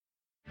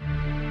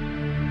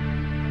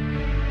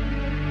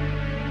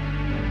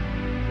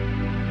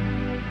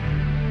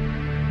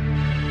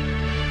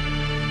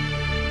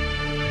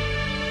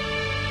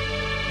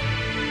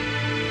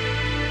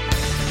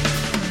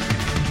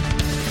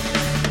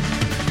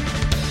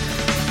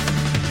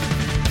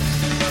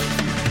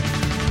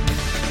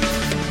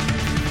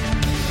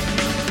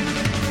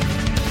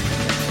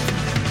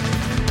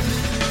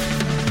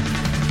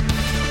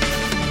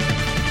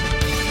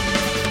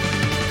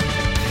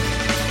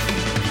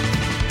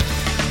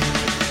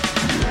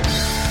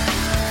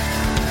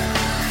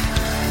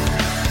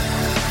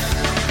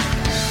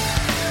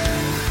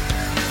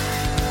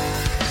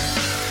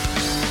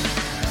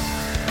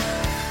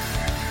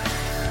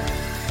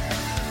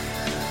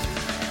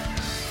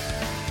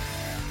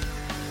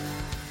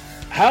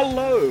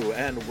Hello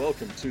and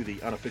welcome to the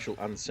unofficial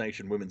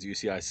unsanctioned women's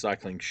UCI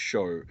cycling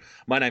show.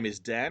 My name is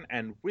Dan,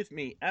 and with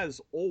me,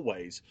 as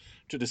always,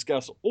 to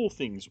discuss all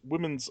things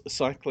women's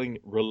cycling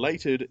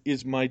related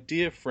is my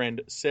dear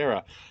friend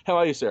Sarah. How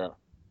are you, Sarah?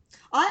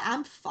 I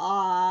am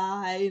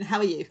fine. How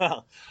are you?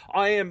 Well,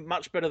 I am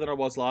much better than I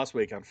was last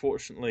week.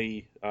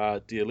 Unfortunately,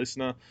 dear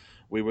listener,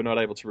 we were not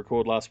able to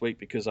record last week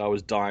because I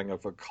was dying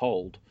of a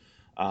cold.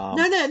 Um,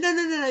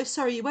 No.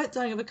 Sorry, you weren't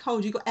dying of a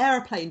cold. You got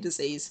aeroplane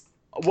disease.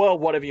 Well,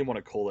 whatever you want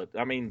to call it.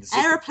 I mean,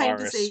 Zika Aeroplane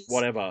virus, disease.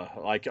 whatever.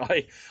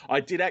 I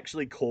did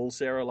actually call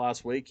Sarah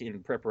last week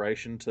in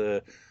preparation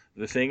to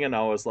the thing, and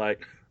I was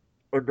like,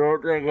 I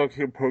don't think I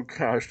can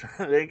podcast.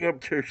 I think I'm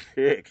too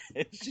sick.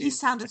 And He she's,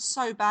 sounded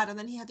so bad, and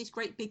then he had these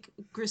great big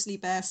grizzly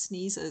bear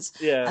sneezes,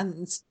 yeah, it and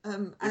was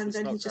then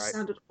he not just great.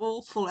 sounded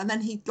awful, and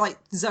then he'd like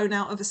zone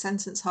out of a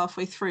sentence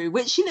halfway through,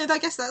 which I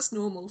guess that's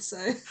normal. So.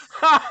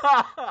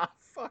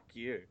 Fuck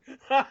you.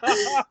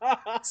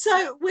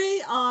 So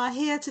we are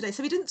here today.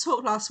 So we didn't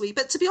talk last week,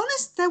 but to be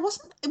honest, there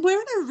wasn't.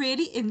 We're in a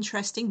really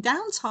interesting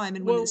downtime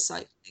in women's Well,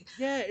 cycling.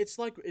 yeah, it's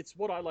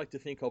what I like to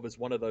think of as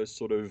one of those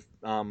sort of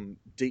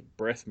deep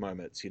breath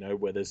moments,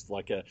 where there's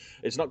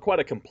it's not quite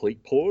a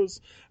complete pause.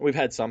 We've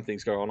had some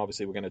things go on.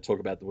 Obviously, we're going to talk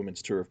about the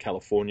Women's Tour of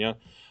California,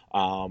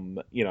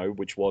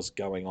 which was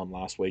going on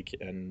last week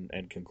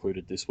and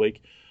concluded this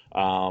week.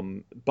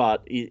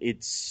 But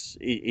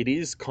it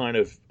is kind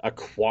of a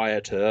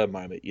quieter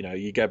moment.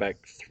 You go back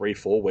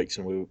 3-4 weeks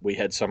and we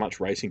had so much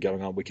racing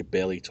going on we could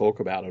barely talk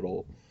about it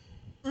all.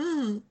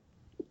 Mm.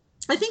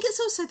 I think it's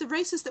also the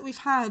races that we've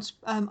had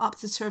up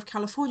the Tour of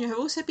California have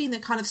also been the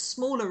kind of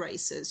smaller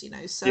races,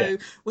 Yeah. So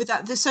with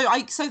that,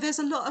 so there's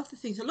a lot of the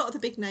things. A lot of the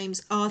big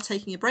names are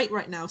taking a break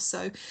right now.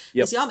 So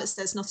Yep. Izzy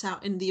Armitstead's not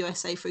out in the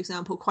USA, for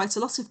example. Quite a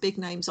lot of big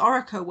names.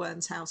 Orica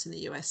weren't out in the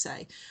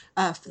USA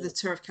for the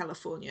Tour of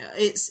California.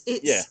 It's Yeah.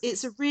 it's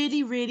it's a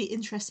really really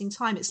interesting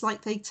time. It's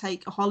like they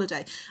take a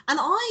holiday, and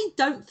I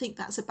don't think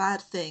that's a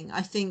bad thing.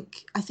 I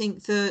think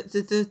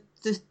the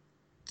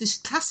this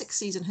classic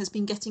season has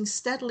been getting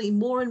steadily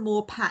more and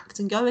more packed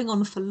and going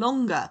on for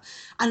longer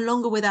and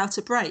longer without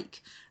a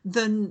break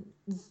than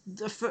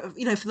for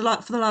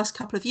the last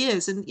couple of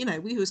years. And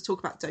we always talk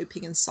about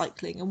doping and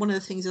cycling, and one of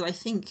the things that I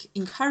think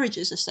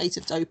encourages a state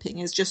of doping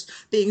is just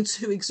being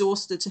too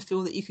exhausted to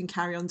feel that you can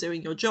carry on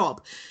doing your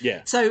job.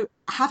 Yeah. So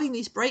having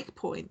these break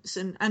points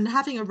and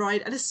having a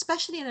ride, and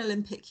especially in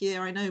Olympic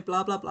year, I know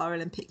blah blah blah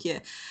Olympic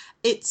year,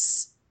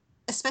 it's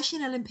especially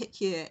in Olympic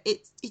year,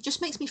 it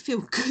just makes me feel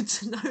good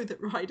to know that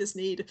riders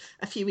need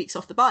a few weeks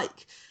off the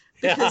bike,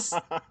 Yeah. because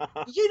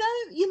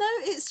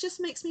it just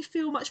makes me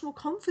feel much more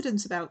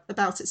confident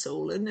about it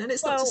all. And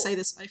it's not to Well, say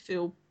this I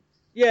feel.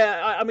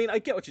 yeah, I mean, I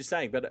get what you're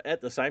saying, but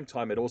at the same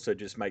time, it also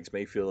just makes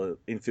me feel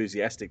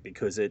enthusiastic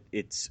because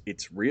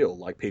it's real.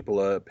 Like people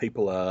are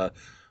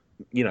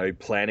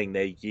planning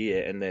their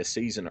year and their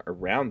season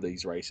around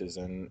these races,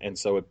 and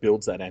so it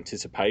builds that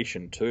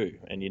anticipation too.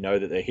 And you know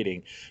that they're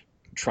hitting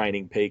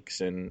training peaks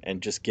and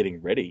just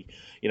getting ready.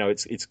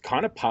 It's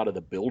kind of part of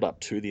the build up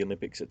to the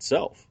Olympics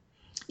itself.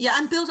 Yeah,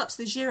 and build up to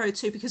the Giro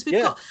too, because we've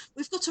Yeah, got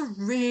we've got a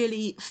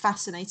really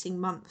fascinating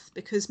month,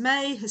 because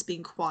May has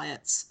been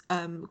quiet,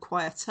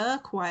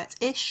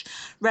 quiet-ish,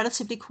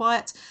 relatively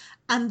quiet,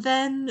 and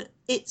then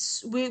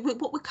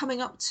what we're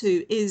coming up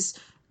to is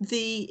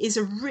we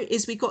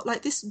got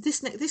like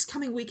this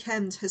coming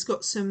weekend has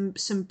got some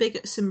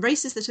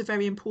races that are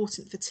very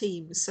important for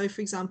teams. So,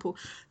 for example,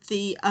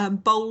 the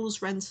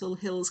Bowls Rental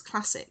Hills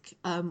Classic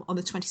on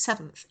the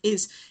 27th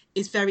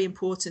is very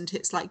important.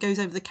 It's like goes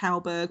over the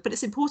Cowberg, but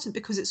it's important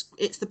because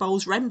it's the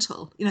Bowls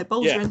Rental.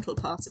 Bowls yeah, Rental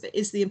part of it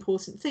is the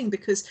important thing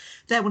because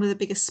they're one of the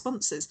biggest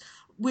sponsors.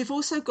 We've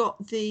also got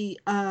for the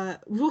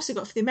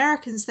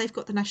Americans, they've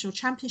got the national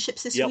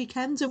championships this yep,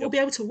 weekend, and we'll yep. be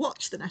able to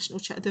watch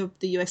the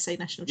USA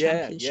national Yeah.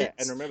 And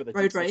championships remember, they did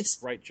road such a race.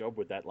 great job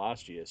with that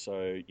last year.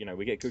 So,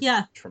 we get good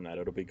Yeah, from that.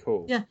 It'll be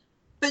cool. yeah.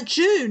 But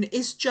June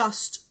is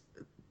just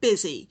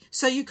busy.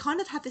 So you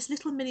kind of have this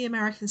little mini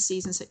American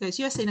season. So it goes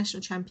USA National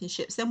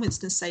Championships, then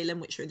Winston-Salem,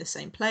 which are in the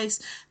same place.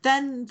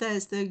 Then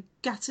there's the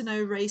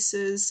Gatineau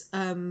races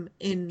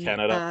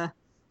Canada.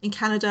 in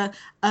Canada,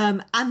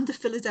 and the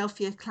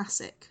Philadelphia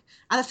Classic.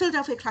 And the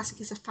Philadelphia Classic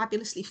is a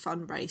fabulously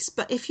fun race.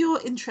 But if you're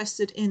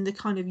interested in the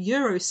kind of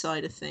Euro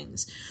side of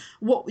things,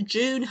 what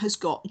June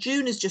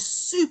is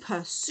just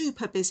super,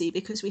 super busy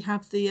because we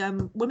have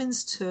the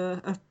women's tour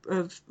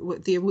of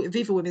the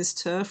Viva Women's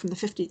Tour from the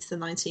 15th to the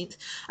 19th.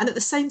 And at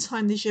the same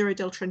time, the Giro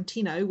del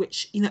Trentino,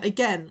 which,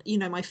 again,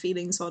 my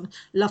feelings on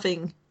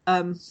loving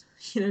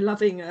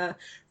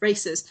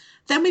races.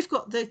 Then we've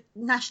got the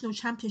National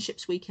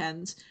Championships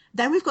weekend.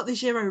 Then we've got the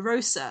Giro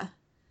Rosa.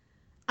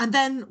 And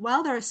then,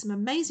 there are some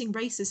amazing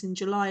races in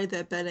July.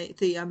 The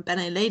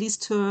BeNe Ladies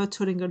Tour,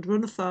 Thüringen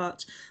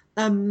Rundfahrt,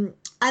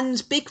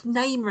 and big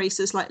name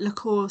races like La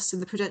Course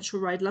and the Prudential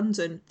Ride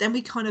London. Then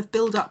we kind of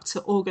build up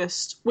to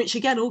August, which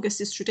again,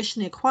 August is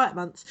traditionally a quiet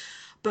month,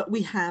 but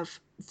we have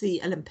the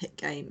Olympic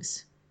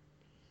Games.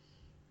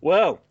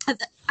 Well,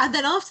 And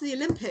then after the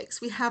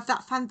Olympics, we have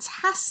that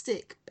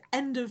fantastic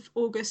end of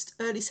August,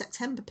 early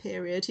September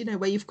period,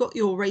 where you've got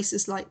your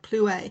races like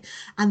Plouay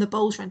and the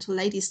Bulge Rental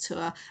Ladies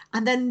Tour,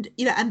 and then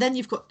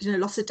you've got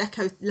Lotto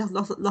Deco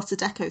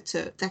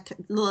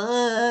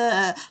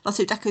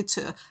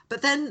Tour,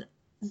 but then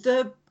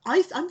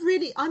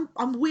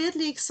I'm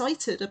weirdly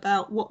excited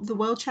about what the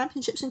World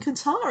Championships in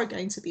Qatar are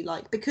going to be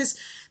like, because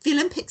the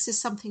Olympics is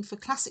something for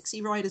Classic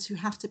C riders who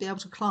have to be able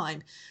to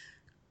climb.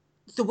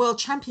 The World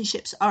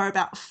Championships are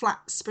about flat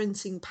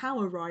sprinting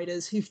power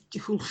riders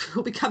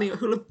who'll be coming, a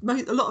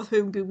lot of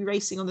whom will be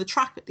racing on the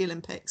track at the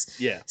Olympics.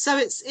 Yeah. So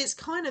it's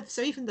kind of,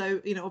 so even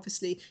though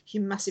obviously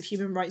massive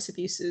human rights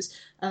abuses,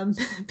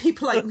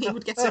 people like me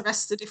would get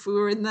arrested if we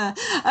were in there.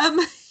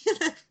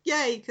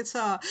 Yay,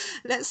 Qatar!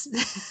 Let's.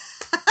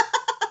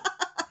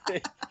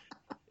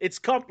 It's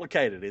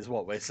complicated, is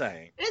what we're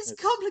saying. It's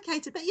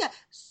complicated, but yeah.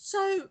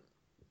 So.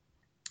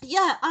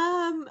 Yeah,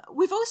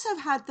 we've also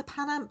had the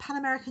Pan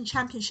American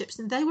Championships,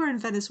 and they were in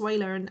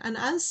Venezuela. And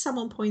as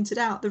someone pointed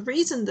out, the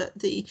reason that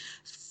the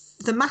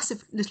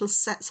massive little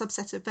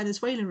subset of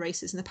Venezuelan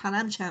races in the Pan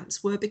Am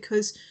Champs were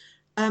because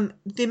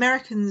the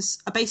Americans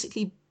are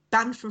basically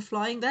banned from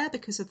flying there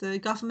because of the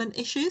government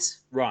issues.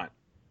 Right.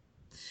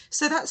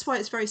 So that's why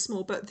it's very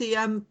small. But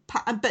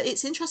but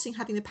it's interesting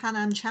having the Pan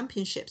Am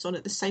Championships on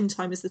at the same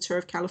time as the Tour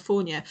of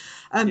California.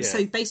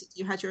 So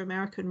basically, you had your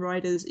American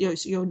riders, your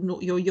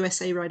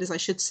USA riders, I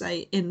should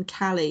say, in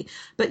Cali.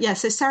 But yeah,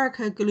 so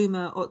Sarika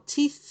Guluma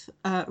Ortiz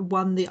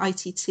won the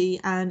ITT,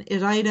 and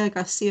Iraida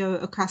Garcia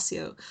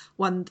Ocasio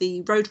won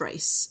the road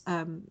race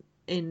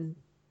in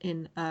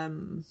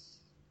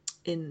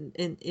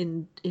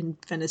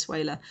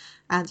Venezuela.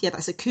 And yeah,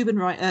 that's a Cuban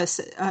writer.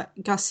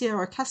 Garcia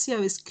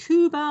Ocasio is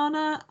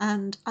Cubana,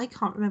 and I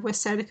can't remember where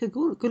Serica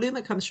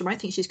Guluma comes from. I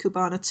think she's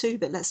Cubana too,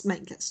 but let's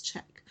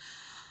check.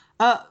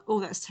 Oh,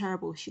 that's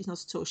terrible. She's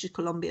not at all. She's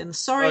Colombian.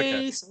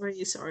 Sorry.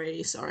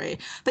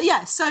 But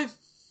yeah, so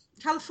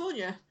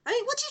California. I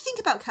mean, what do you think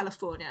about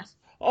California?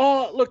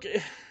 Oh, look,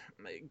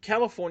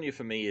 California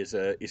for me is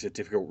a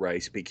difficult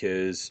race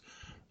because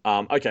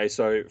okay,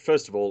 so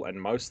first of all,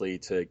 and mostly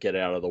to get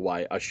out of the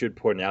way, I should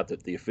point out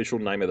that the official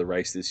name of the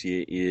race this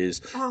year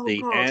is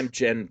the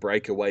Amgen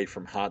Breakaway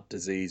from Heart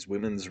Disease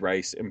Women's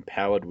Race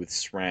Empowered with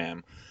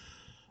SRAM.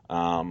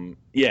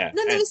 Yeah.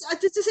 No, does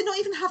it not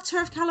even have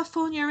Tour of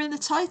California in the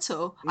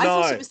title? No. I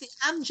thought it was the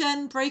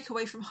Amgen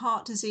Breakaway from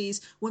Heart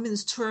Disease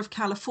Women's Tour of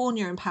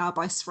California Empowered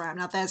by SRAM.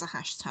 Now there's a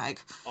hashtag.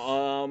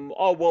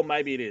 Oh, well,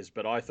 maybe it is,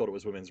 but I thought it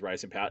was Women's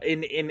Race Empowered.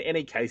 In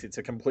any case, it's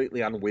a completely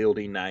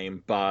unwieldy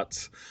name,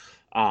 but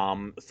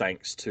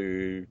thanks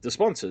to the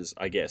sponsors,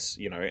 I guess,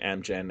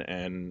 Amgen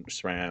and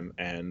SRAM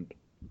and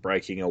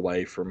breaking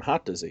away from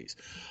heart disease.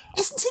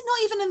 Isn't it not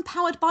even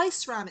empowered by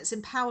SRAM? It's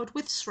empowered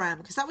with SRAM,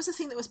 because that was the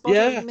thing that was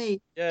bothering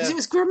me. Because it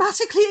was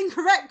grammatically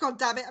incorrect, God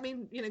damn it. I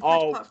mean,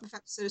 quite apart from the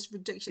fact that it's a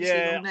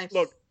ridiculously long name.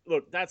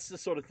 Look, that's the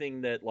sort of thing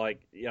that,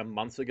 like, a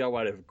month ago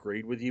I'd have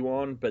agreed with you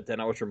on, but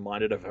then I was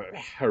reminded of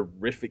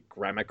horrific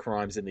grammar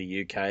crimes in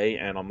the UK,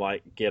 and I'm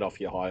like, get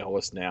off your high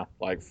horse now.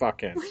 Like,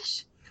 fucking...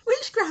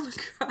 Which grammar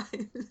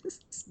crimes?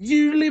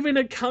 You live in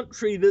a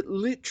country that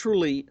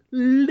literally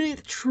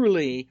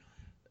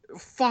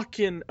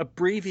fucking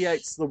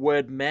abbreviates the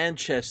word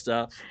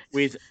Manchester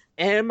with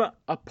M''CER.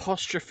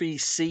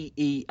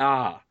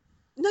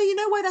 No, you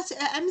know why that's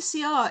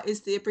MCR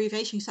is the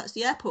abbreviation, so that's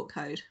the airport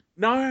code.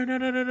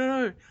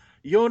 No.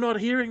 You're not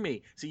hearing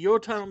me. So you're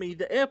telling me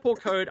the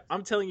airport code,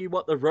 I'm telling you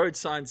what the road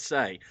signs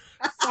say.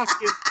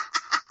 Fucking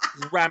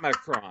grammar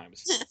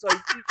crimes. So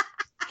you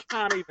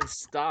can't even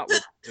start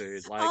with,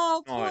 dude. Like,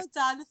 poor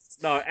Dan.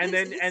 No, and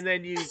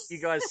then you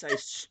guys say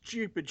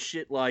stupid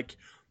shit like,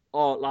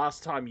 oh,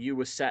 last time you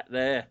were sat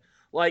there.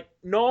 Like,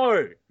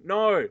 no,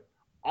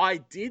 I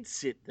did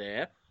sit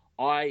there.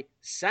 I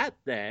sat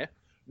there,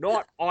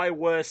 not I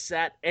were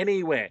sat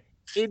anywhere,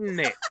 in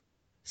it.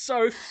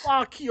 So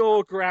fuck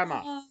your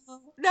grammar.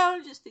 No,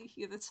 I'm just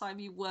thinking of the time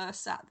you were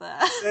sat there.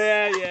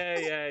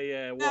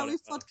 Yeah. Now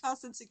we've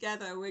podcasted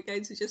together, we're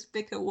going to just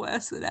bicker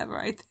worse than ever,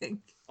 I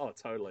think. Oh,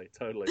 totally.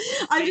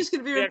 I'm just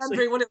going to be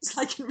remembering what it was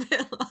like in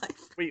real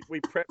life.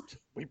 We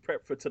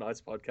prepped for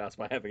tonight's podcast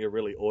by having a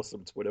really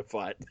awesome Twitter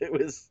fight. It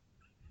was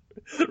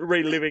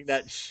reliving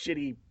that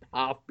shitty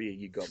half beer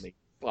you got me.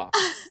 Fuck.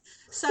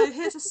 So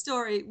here's a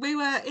story.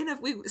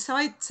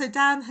 So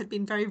Dan had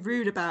been very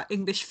rude about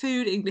English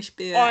food, English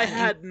beer. I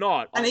had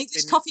not. And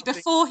English coffee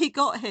before he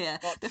got here.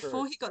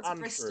 Before he got to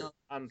Untrue. Bristol.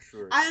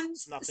 Untrue. And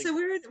so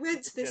we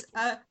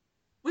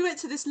went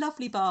to this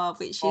lovely bar,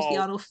 which is the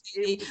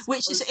Arnolfini,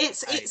 which is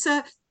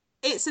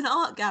it's an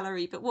art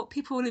gallery, but what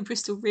people in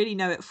Bristol really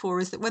know it for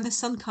is that when the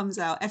sun comes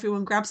out,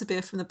 everyone grabs a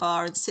beer from the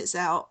bar and sits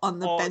out on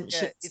the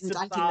benches and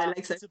dangling their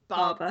legs over the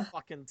bar.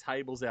 Fucking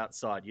tables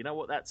outside. You know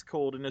what that's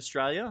called in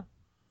Australia?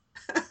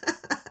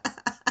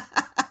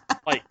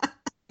 Like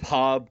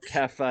pub,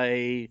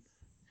 cafe,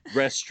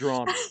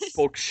 restaurant,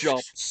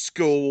 bookshop,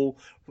 school,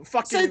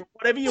 fucking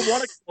whatever you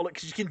want to call it,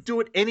 because you can do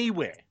it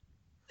anywhere.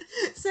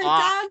 So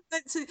Ah,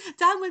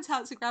 Dan went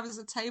out to grab us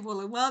a table,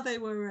 and while they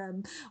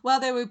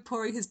were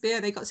pouring his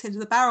beer, they got to the end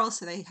of the barrel,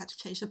 so they had to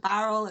change the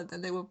barrel, and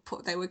then they were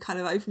kind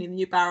of opening the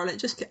new barrel. It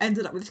just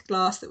ended up with this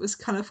glass that was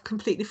kind of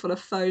completely full of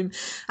foam.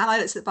 And I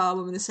looked at the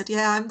barwoman and said,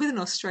 "Yeah, I'm with an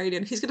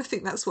Australian. He's going to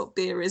think that's what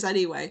beer is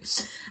anyway."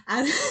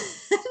 And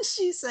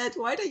she said,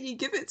 "Why don't you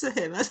give it to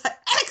him?" I was like,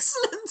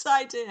 "Excellent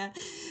idea."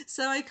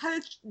 So I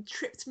kind of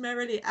tripped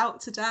merrily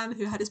out to Dan,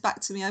 who had his back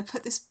to me. I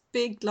put this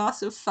big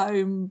glass of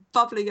foam,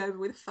 bubbling over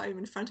with foam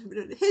in front of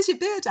him. "Here's your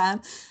beer,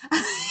 Dan."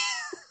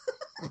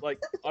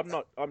 like I'm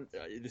not. I'm.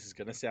 This is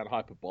going to sound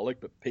hyperbolic,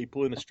 but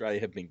people in Australia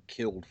have been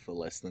killed for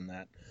less than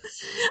that.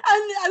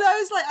 And I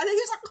was like, and he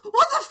was like,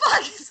 "What the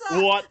fuck is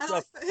that?" What And I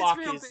the put his fuck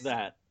real is beer.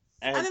 that?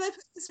 And And then I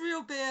put his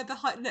real beer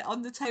behind it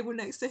on the table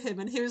next to him,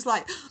 and he was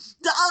like,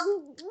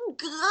 oh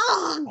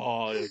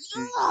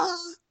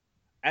Jesus.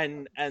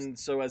 And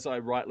so as I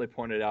rightly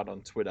pointed out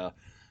on Twitter,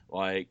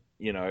 like,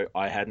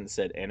 I hadn't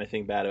said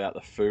anything bad about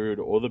the food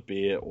or the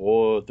beer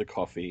or the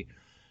coffee,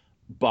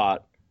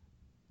 but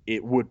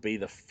it would be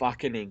the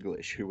fucking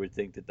English who would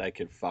think that they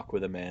could fuck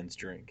with a man's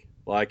drink.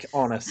 Like,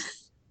 honestly.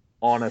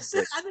 and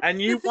And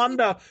the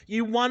thing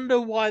you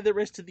wonder why the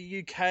rest of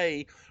the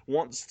UK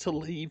wants to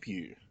leave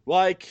you.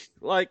 Like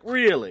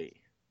really.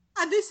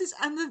 And this is,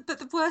 but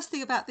the worst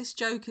thing about this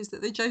joke is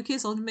that the joke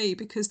is on me,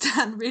 because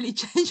Dan really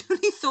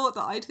genuinely thought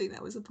that I'd think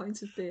that was a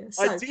pint of beer. I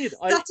So did.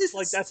 that Like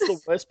is, that's the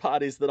worst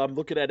part is that I'm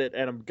looking at it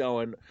and I'm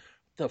going,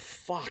 the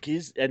fuck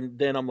is, and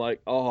then I'm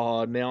like,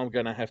 oh, now I'm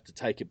gonna have to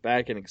take it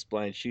back and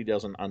explain she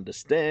doesn't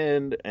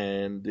understand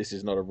and this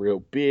is not a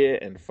real beer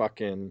and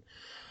fucking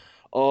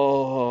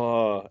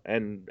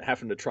and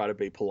having to try to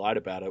be polite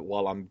about it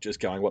while I'm just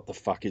going, what the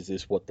fuck is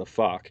this? What the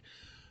fuck?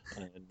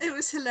 And it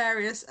was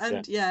hilarious, yeah.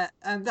 and yeah,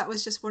 that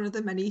was just one of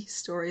the many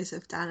stories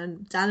of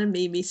Dan and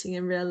me meeting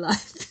in real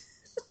life.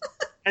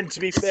 And to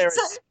be fair,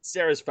 So it's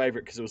Sarah's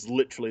favorite because it was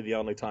literally the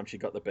only time she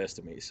got the best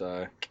of me.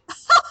 So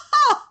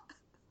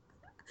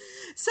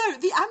so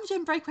the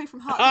Amgen breakaway from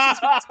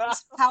Heartless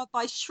is powered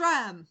by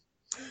Shram.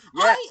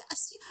 yeah,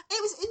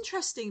 It was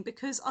interesting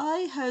because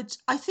I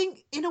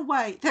think in a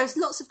way there's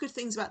lots of good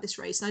things about this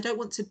race, and I don't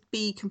want to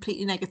be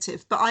completely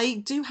negative, but I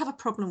do have a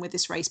problem with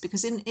this race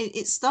because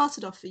it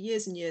started off for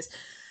years and years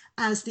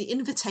as the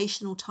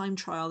invitational time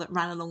trial that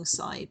ran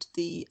alongside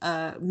the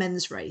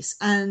men's race,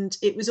 and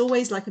it was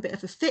always like a bit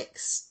of a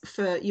fix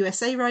for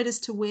USA riders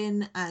to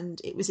win, and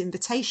it was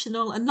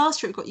invitational, and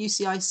last year it got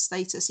UCI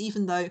status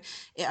even though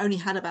it only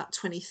had about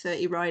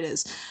 20-30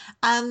 riders.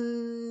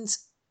 And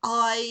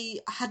I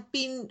had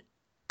been,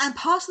 and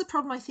part of the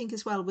problem I think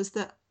as well was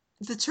that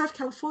the Tour of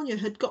California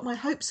had got my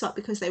hopes up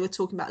because they were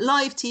talking about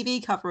live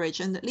TV coverage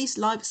and at least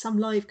some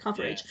live yeah,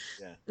 coverage,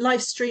 yeah.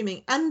 live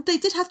streaming, and they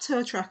did have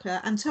Tour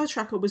Tracker, and Tour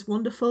Tracker was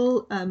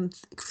wonderful.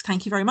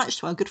 Thank you very much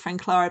to our good friend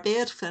Clara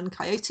Beard and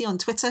Coyote on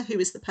Twitter, who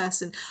is the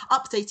person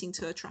updating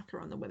Tour Tracker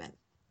on the women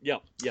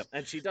Yep, yep,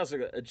 and she does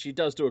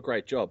do a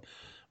great job.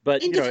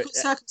 But in difficult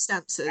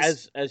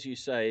circumstances. as you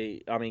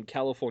say, I mean,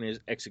 California's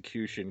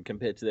execution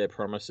compared to their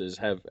promises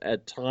have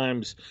at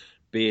times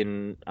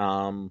been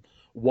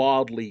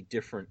wildly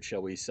different,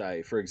 shall we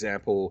say? For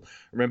example,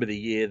 remember the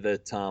year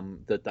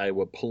that they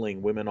were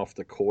pulling women off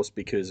the course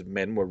because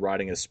men were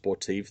riding a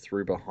sportive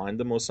through behind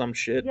them or some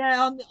shit.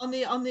 Yeah, on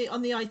the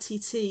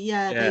ITT,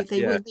 yeah, Yeah,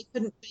 yeah, they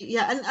couldn't,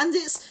 yeah, and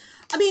it's,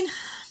 I mean,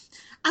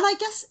 and I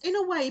guess in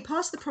a way,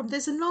 part of the problem,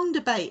 there's a long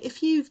debate.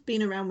 If you've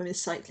been around women's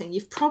cycling,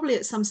 you've probably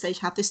at some stage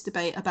had this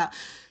debate about,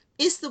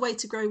 is the way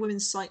to grow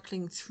women's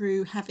cycling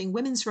through having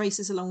women's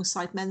races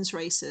alongside men's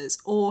races,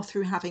 or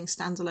through having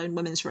standalone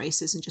women's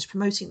races and just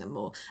promoting them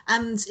more?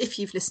 And if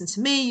you've listened to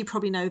me, you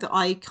probably know that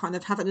I kind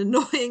of have an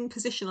annoying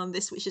position on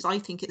this, which is I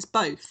think it's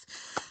both.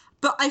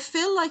 But I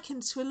feel like,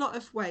 into a lot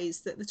of ways,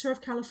 that the Tour of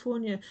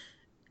California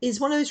is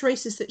one of those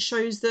races that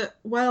shows that,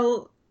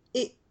 well,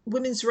 the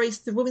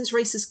women's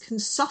races can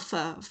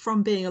suffer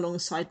from being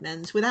alongside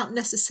men's without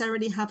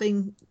necessarily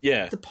having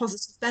yeah. the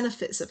positive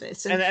benefits of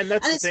it. And that's And the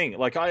it's thing.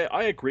 Like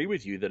I agree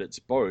with you that it's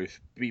both,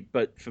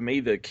 but for me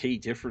the key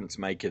difference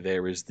maker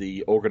there is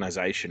the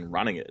organization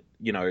running it.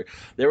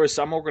 There are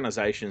some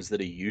organizations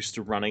that are used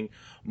to running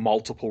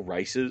multiple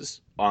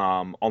races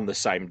on the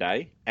same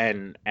day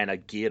and are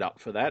geared up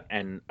for that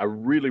and are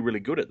really really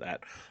good at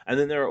that. And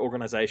then there are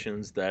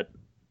organizations that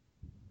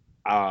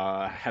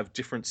have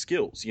different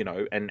skills,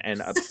 and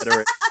that's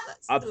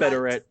are the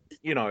better light.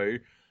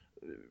 at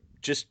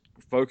just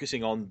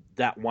focusing on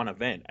that one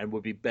event and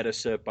would be better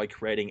served by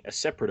creating a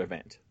separate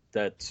event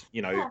that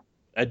Yeah.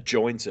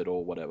 adjoins it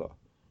or whatever.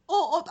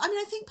 Or I mean,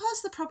 I think part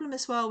of the problem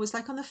as well was,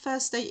 like, on the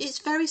first day, it's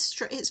very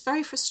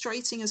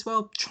frustrating as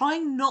well,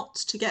 trying not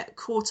to get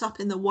caught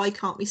up in the why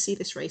can't we see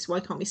this race? Why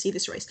can't we see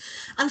this race?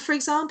 And for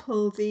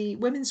example, the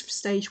women's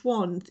stage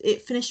one,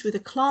 it finished with a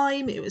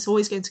climb. It was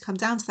always going to come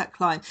down to that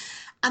climb,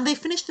 and they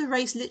finished the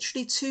race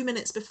literally 2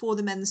 minutes before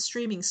the men's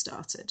streaming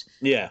started.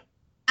 Yeah,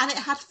 And it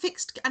had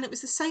fixed, and it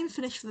was the same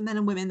finish for the men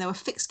and women. There were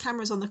fixed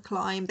cameras on the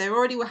climb. They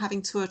already were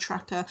having Tour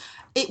Tracker.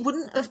 It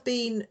wouldn't have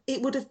been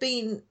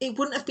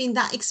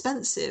that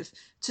expensive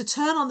to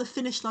turn on the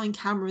finish line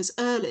cameras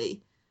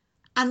early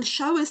and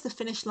show us the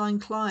finish line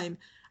climb,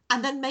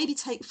 and then maybe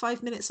take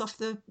 5 minutes off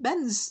the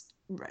men's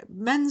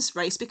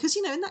race, because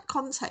in that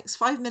context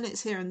 5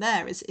 minutes here and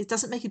there it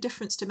doesn't make a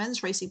difference to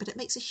men's racing, but it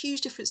makes a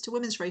huge difference to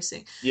women's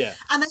racing. Yeah.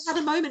 And they had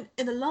a moment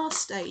in the last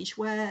stage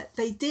where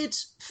they did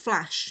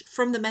flash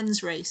from the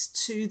men's race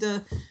to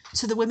the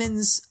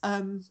women's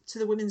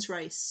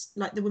race,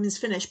 like the women's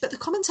finish, but the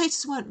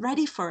commentators weren't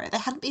ready for it. They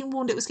hadn't been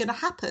warned it was going to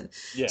happen.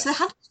 Yeah. So they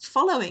hadn't been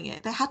following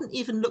it. They hadn't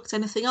even looked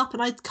anything up.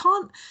 And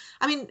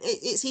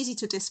it's easy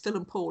to diss Phil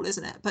and Paul,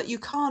 isn't it? But you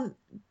can't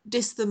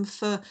diss them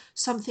for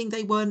something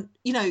they weren't,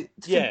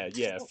 for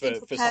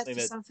something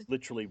that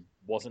literally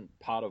wasn't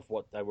part of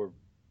what they were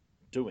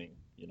doing.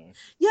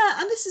 Yeah,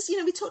 and this is,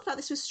 we talked about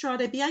this with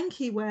Strade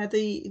Bianchi, where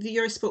the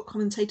Eurosport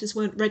commentators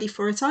weren't ready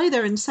for it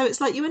either, and so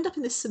it's like you end up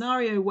in this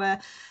scenario where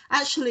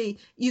actually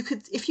you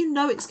could, if you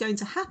know it's going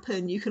to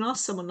happen, you can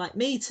ask someone like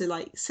me to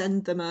like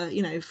send them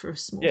for a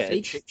small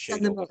fee,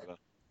 send them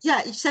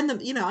you send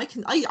them,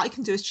 I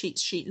can do a cheat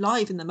sheet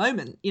live in the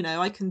moment,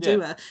 I can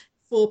do a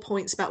 4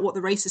 points about what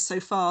the race is so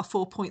far,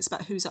 4 points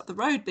about who's up the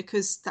road,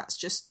 because that's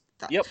just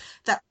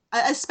that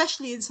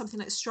especially in something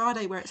like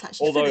Strade where it's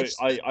actually finished.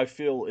 I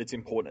feel it's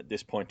important at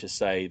this point to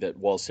say that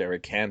while Sarah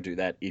can do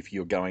that, if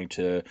you're going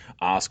to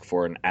ask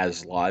for an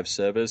as live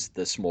service,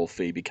 the small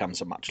fee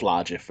becomes a much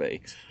larger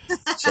fee.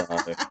 So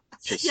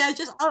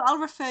I'll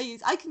refer you.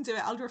 I can do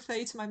it. I'll refer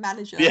you to my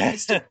manager. Yeah.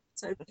 So,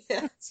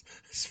 yeah.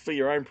 It's for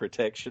your own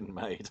protection,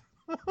 mate.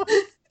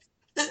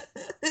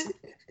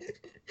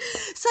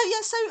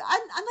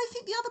 And I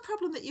think the other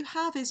problem that you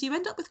have is you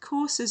end up with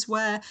courses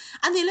where,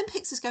 and the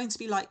Olympics is going to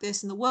be like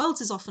this, and the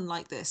Worlds is often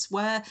like this,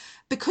 where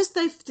because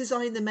they've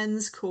designed the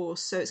men's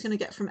course, so it's going to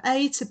get from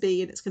A to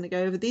B, and it's going to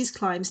go over these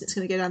climbs, and it's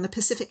going to go down the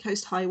Pacific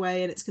Coast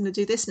Highway, and it's going to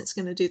do this, and it's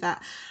going to do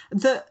that.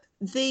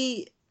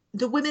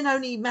 The women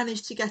only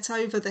managed to get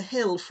over the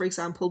hill, for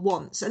example,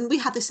 once. And we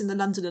had this in the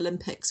London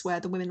Olympics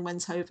where the women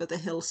went over the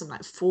hill something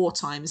like 4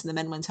 times and the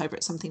men went over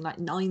it something like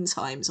 9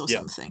 times or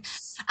something.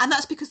 And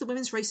that's because the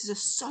women's races are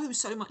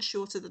so much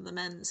shorter than the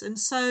men's. And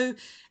so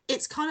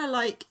it's kind of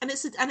like, and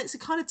it's a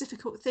kind of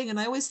difficult thing. And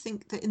I always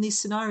think that in these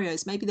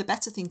scenarios, maybe the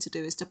better thing to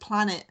do is to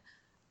plan it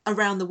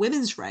around the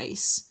women's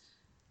race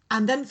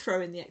and then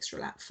throw in the extra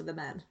lap for the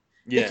men.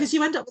 Yeah. Because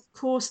you end up with a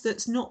course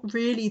that's not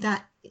really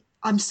that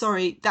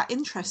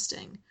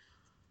interesting.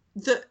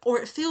 Or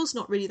it feels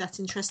not really that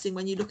interesting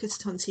when you look at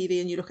it on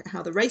TV and you look at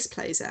how the race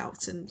plays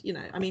out. And,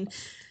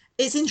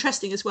 it's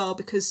interesting as well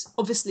because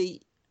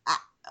obviously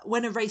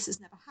when a race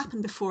has never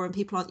happened before and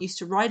people aren't used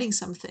to riding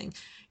something,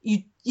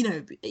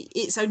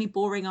 it's only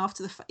boring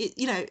after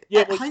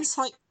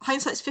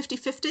hindsight's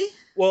 50-50.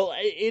 Well,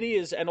 it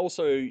is. And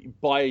also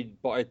by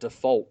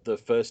default, the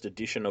first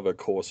edition of a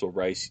course or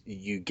race,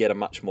 you get a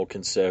much more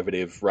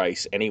conservative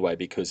race anyway,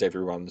 because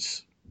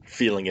everyone's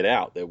feeling it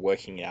out. They're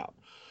working out.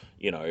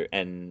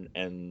 And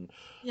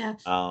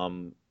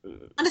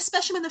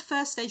especially when the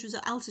first stage was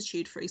at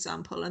altitude, for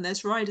example, and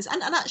there's riders,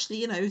 and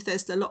actually,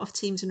 there's a lot of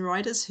teams and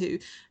riders who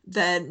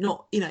they're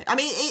not,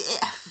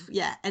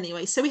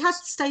 anyway. So we had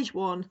stage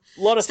 1.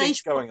 A lot of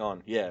things going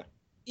on, yeah.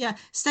 Yeah,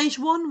 stage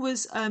 1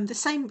 was the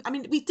same. I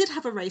mean, we did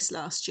have a race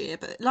last year,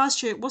 but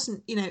last year it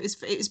wasn't. It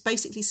was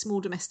basically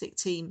small domestic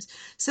teams.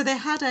 So they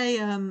had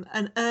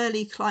an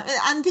early climb,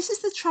 and this is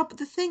the trouble.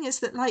 The thing is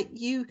that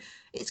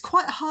it's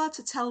quite hard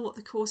to tell what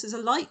the courses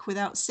are like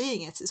without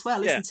seeing it as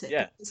well, isn't it?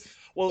 Yeah.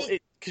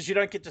 Because you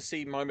don't get to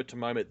see moment to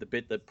moment the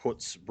bit that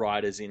puts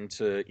riders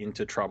into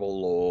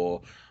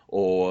trouble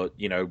or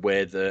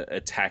where the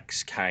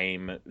attacks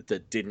came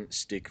that didn't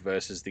stick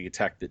versus the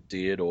attack that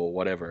did or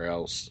whatever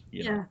else.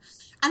 Yeah.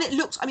 And it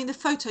looked, the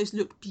photos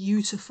looked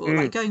beautiful,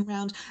 like going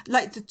around,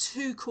 like the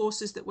 2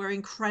 courses that were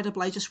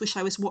incredible. I just wish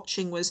I was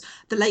watching was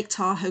the Lake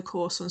Tahoe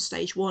course on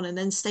stage 1 and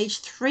then stage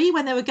 3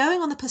 when they were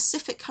going on the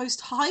Pacific Coast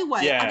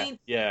Highway.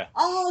 Yeah.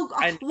 Oh,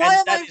 why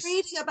am I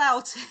reading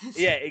about it?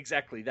 Yeah,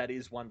 exactly. That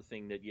is one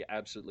thing that you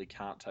absolutely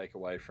can't take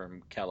away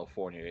from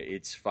California.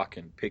 It's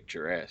fucking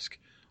picturesque.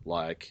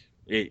 Like,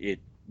 it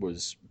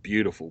was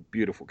beautiful,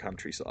 beautiful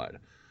countryside.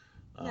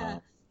 Yeah.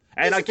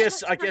 And I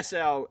guess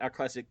our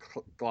classic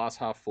glass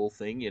half full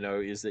thing,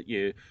 is that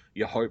you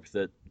hope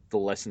that the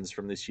lessons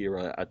from this year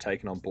are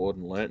taken on board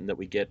and learnt, and that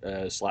we get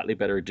a slightly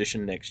better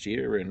edition next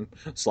year and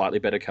slightly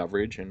better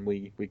coverage, and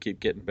we keep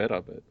getting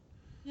better. But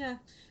yeah,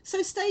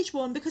 so stage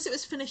 1, because it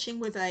was finishing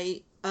with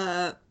a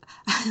I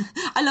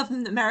love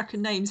the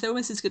American names; they're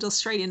almost as good as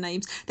Australian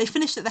names. They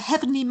finished at the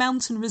Heavenly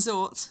Mountain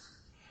Resort.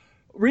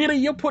 Really,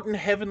 you're putting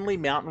Heavenly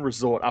Mountain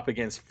Resort up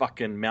against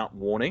fucking Mount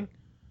Warning?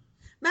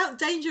 Mount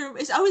Danger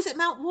is it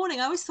Mount Warning?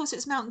 I always thought it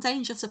was Mount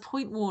Danger to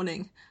Point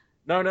Warning.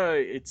 No,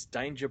 it's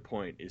Danger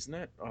Point, isn't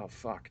it? Oh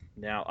fuck!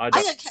 Now I I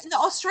don't. don't care. No,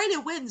 Australia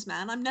wins,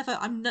 man. I'm never.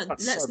 I'm not.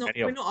 Got so Let's not.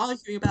 many We're of them. not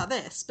arguing about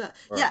this. But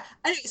All right. yeah.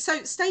 Anyway,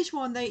 so stage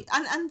one, they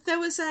and there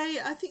was a.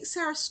 I think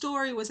Sarah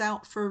Story was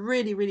out for a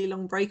really really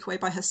long breakaway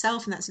by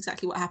herself, and that's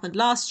exactly what happened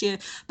last year.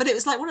 But it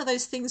was like one of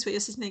those things where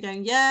you're sitting there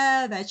going,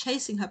 yeah, they're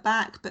chasing her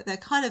back, but they're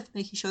kind of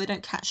making sure they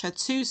don't catch her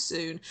too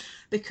soon,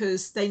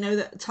 because they know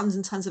that tons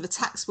and tons of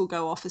attacks will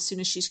go off as soon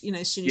as she's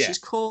as soon as Yeah. she's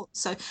caught.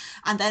 So,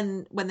 and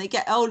then when they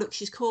get, oh look,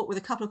 she's caught with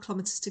a couple of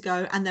kilometers to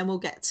go, and then we'll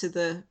get to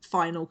the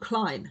final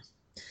climb.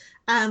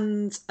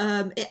 And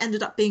it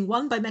ended up being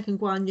won by Megan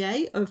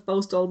Guarnier of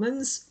Bowles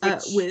Dolmans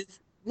Which with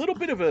little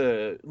bit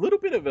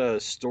of a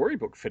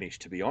storybook finish,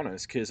 to be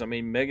honest, because I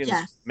mean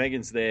yeah,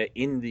 Megan's there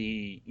in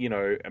the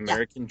yeah,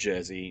 American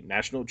jersey,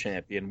 national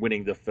champion,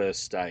 winning the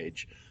first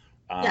stage.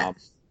 yeah, Um,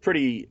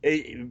 pretty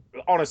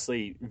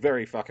honestly,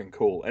 very fucking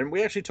cool. And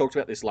we actually talked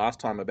about this last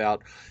time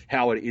about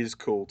how it is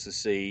cool to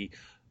see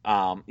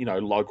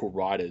local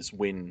riders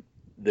win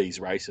these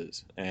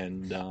races,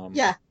 and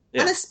yeah.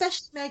 And yeah.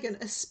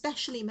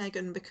 especially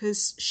Megan,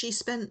 because she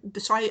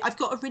spent. Sorry, I've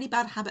got a really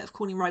bad habit of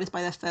calling riders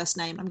by their first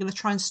name. I'm going to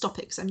try and stop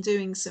it because I'm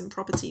doing some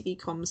proper TV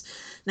comms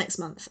next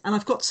month, and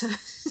I've got to,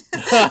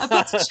 I've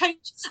got to change.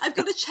 I've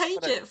got to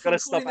change it Gotta from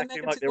stop calling them acting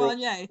Megan like to they're all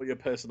Guarnier. your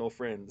personal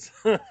friends.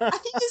 I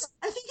think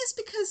it's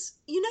because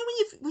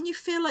when you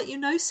feel like you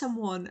know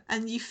someone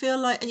and you feel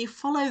like and you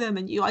follow them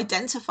and you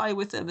identify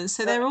with them, and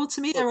so No, they're all,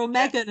 to me look, they're all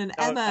yeah, Megan and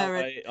no, Emma no,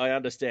 and I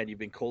understand. You've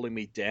been calling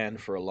me Dan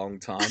for a long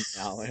time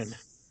now, and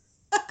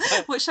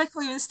I, what should I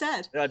call you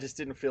instead? I just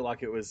didn't feel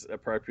like it was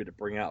appropriate to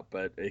bring up.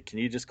 But can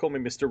you just call me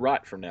Mr.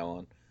 Right from now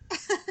on?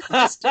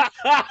 Mr.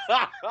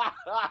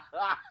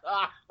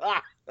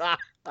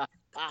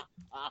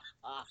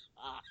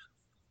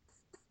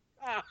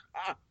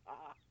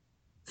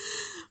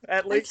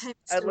 At least, Okay,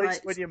 at Mr. least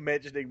Right. when you're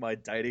mentioning my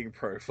dating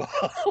profile.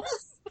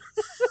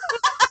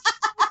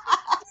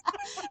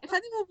 If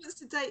anyone wants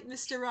to date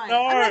Mr. Right,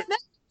 I mean No, I've met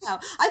you now.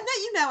 I've met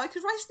you now. I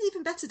could write an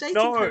even better dating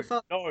no,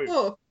 profile. no,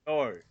 Oh,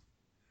 no.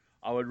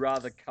 I would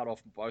rather cut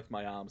off both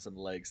my arms and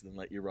legs than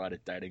let you write a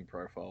dating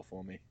profile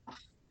for me. I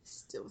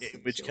still In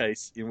think which you're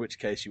case, in which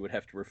case, you would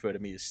have to refer to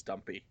me as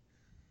Stumpy.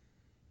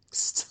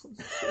 still.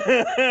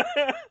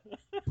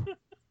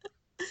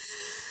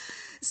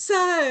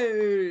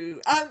 So,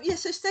 yeah,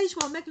 so stage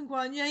one, Megan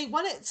Guarnier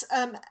won it.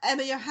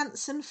 Emma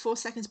Johansson, 4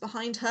 seconds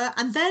behind her.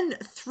 And then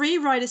three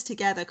riders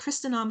together,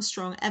 Kristen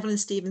Armstrong, Evelyn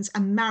Stevens,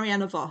 and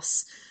Marianne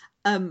Vos,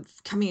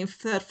 coming in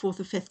third, fourth,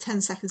 and fifth,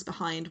 10 seconds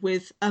behind,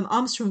 with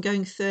Armstrong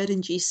going third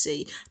in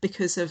GC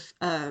because of,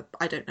 I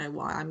don't know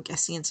why, I'm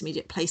guessing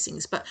intermediate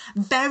placings, but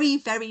very,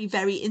 very,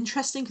 very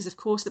interesting because, of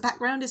course, the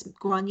background is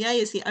Guarnier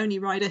is the only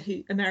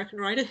American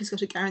rider who's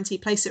got a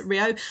guaranteed place at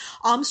Rio.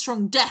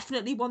 Armstrong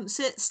definitely wants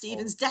it. Oh,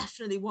 Stevens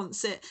definitely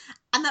wants it.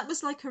 And that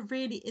was like a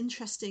really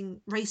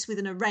interesting race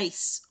within a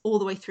race all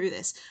the way through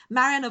this.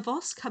 Marianne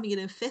Vos coming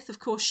in fifth. Of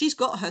course, she's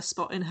got her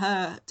spot in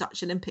her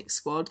Dutch Olympic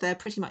squad. They're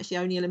pretty much the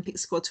only Olympic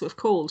squad to have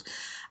called.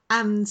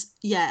 And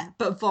yeah,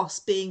 but Vos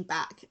being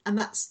back, and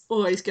that's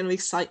always going to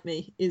excite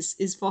me, is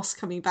Vos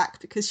coming back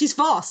because she's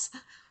Vos.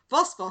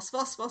 Vos, Vos,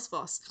 Vos, Vos,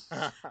 Vos.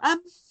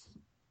 Um,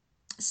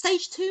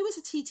 Stage two was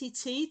a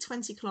TTT,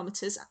 20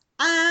 kilometres,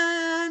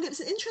 and it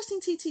was an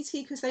interesting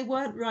TTT because they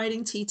weren't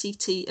riding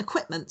TTT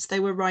equipment. They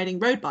were riding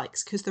road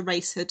bikes because the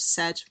race had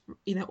said,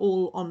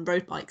 all on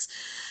road bikes.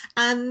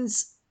 And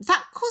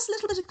that caused a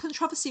little bit of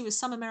controversy with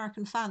some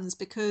American fans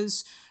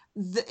because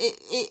there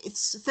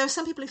were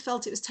some people who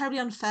felt it was terribly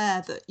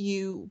unfair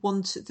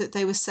that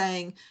they were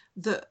saying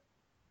that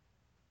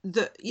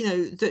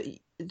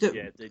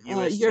yeah, the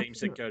US teams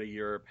that European. go to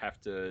Europe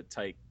have to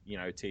take,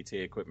 TT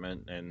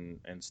equipment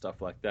and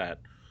stuff like that.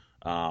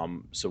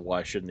 So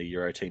why shouldn't the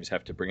Euro teams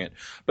have to bring it?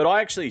 But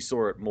I actually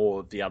saw it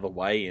more the other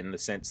way in the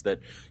sense that,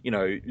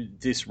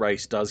 this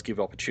race does give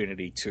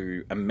opportunity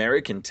to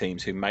American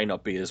teams who may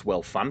not be as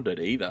well funded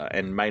either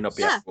and may not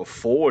be able Yeah, to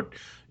afford,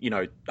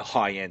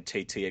 high-end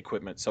TT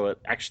equipment. So it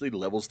actually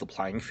levels the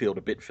playing field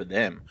a bit for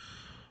them.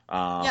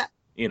 Um, yeah,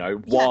 yeah.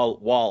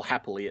 while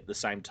happily at the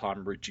same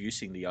time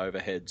reducing the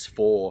overheads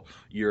for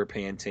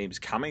European teams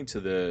coming to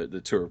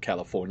the Tour of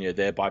California,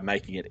 thereby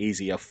making it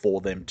easier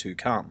for them to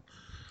come.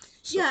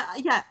 So Yeah,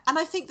 yeah, and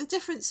I think the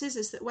difference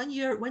is that when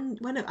you're when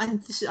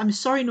and this is, I'm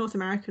sorry, North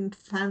American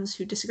fans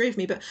who disagree with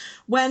me, but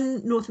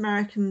when North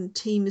American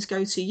teams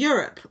go to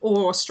Europe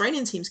or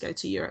Australian teams go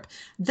to Europe,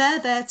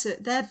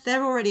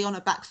 they're already on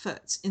a back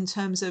foot in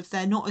terms of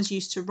they're not as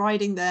used to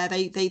riding there.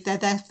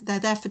 They're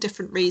there for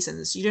different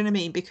reasons. You know what I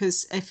mean?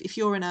 Because if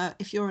you're in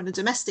a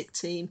domestic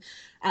team,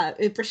 a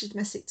British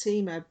domestic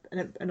team,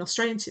 an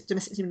Australian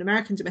domestic team, an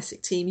American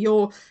domestic team,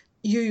 you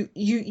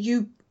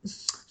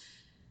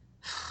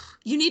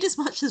you need as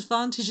much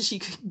advantage as you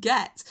can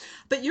get,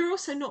 but you're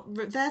also not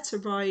there to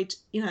ride,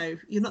 you're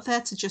not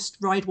there to just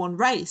ride one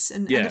race,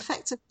 and yeah,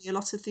 effectively a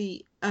lot of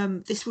the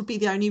this would be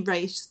the only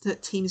race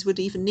that teams would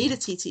even need a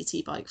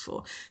TTT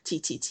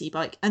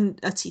bike and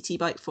a TT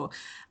bike for,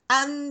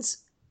 and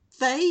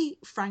they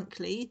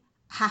frankly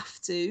have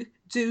to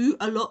do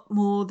a lot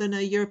more than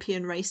a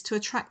European race to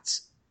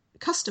attract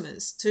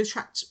customers, to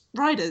attract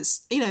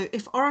riders. You know,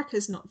 if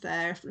Orica's not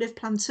there, if Liv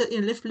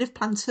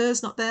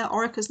Planteur's not there,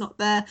 Orica's not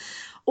there,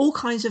 all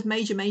kinds of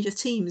major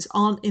teams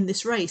aren't in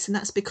this race, and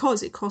that's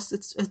because it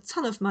costs a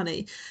ton of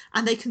money,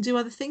 and they can do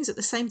other things at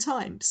the same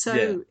time.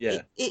 So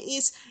it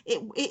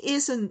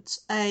isn't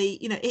a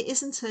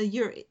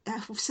Euro.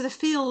 So the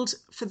field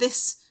for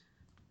this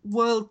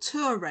World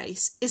Tour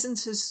race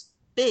isn't as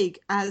big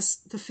as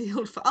the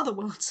field for other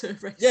World Tour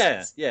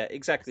races. Yeah,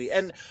 exactly.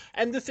 And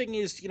the thing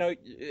is,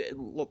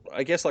 look,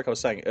 I guess like I was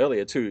saying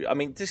earlier too, I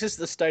mean, this is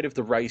the state of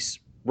the race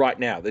right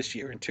now, this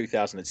year in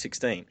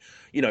 2016.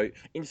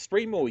 In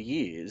 3 more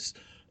years,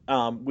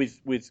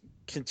 with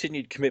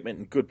continued commitment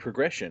and good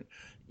progression,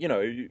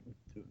 the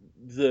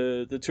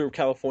Tour of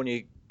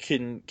California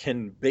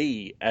can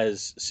be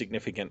as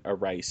significant a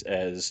race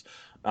as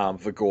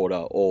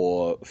Vagorda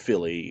or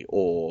Philly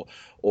or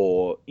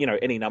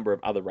any number of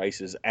other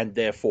races, and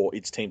therefore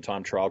its team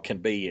time trial can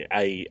be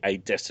a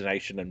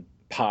destination and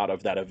part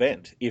of that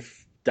event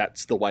if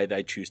that's the way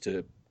they choose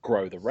to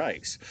grow the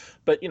race.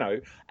 But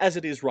as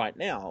it is right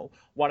now,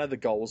 one of the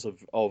goals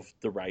of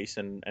the race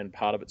and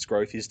part of its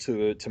growth is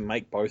to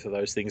make both of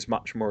those things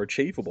much more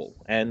achievable,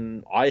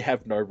 and I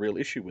have no real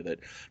issue with it,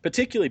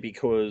 particularly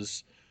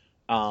because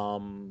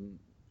the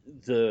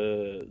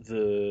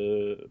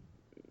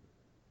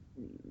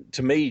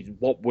to me,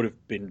 what would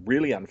have been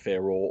really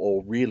unfair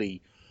or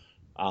really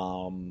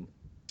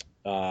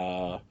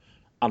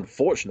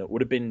unfortunate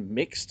would have been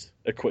mixed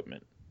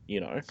equipment.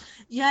 Yeah,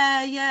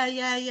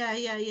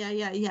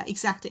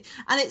 exactly.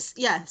 And it's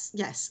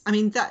yes. I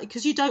mean that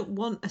because you don't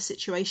want a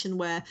situation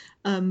where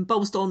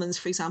Boels Dolmans,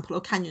 for example,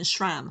 or Canyon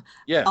SRAM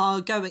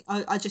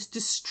are just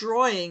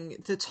destroying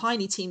the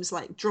tiny teams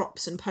like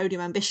Drops and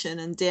Podium Ambition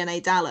and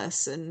DNA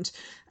Dallas and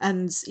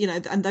those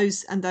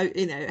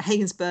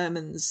Hagen's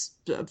Bermans,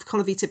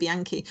 Colavita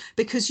Bianchi,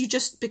 because you're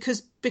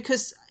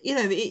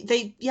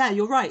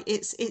right.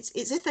 It's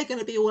if they're going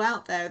to be all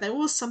out there, there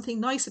was something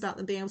nice about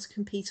them being able to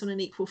compete on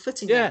an equal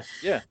footing. Yeah.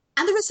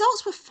 And the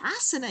results were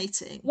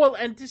fascinating. Well,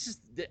 and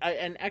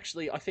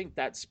actually, I think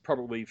that's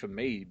probably for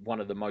me one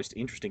of the most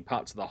interesting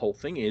parts of the whole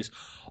thing is,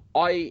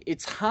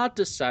 it's hard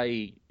to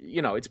say,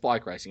 it's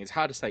bike racing. It's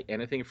hard to say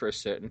anything for a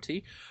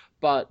certainty,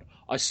 but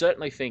I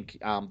certainly think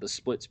the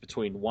splits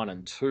between 1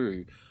 and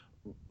 2,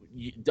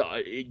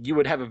 you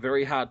would have a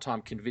very hard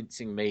time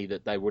convincing me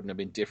that they wouldn't have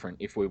been different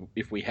if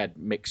we had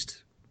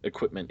mixed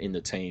equipment in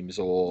the teams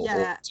or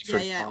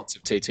different parts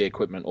of TT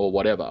equipment or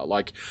whatever.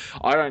 Like,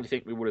 I don't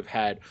think we would have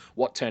had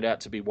what turned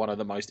out to be one of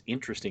the most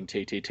interesting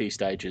TTT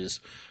stages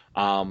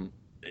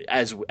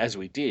as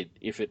we did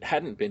if it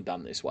hadn't been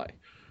done this way.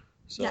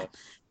 So. Yeah.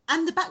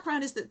 And the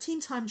background is that team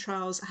time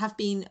trials have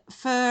been,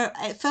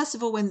 first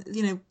of all, when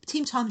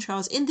team time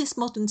trials in this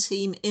modern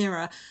team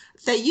era,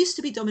 they used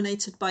to be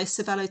dominated by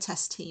Cervelo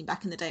Test Team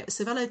back in the day. It was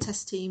Cervelo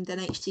Test Team, then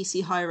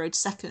HTC High Road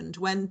second,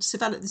 when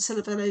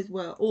Cervelo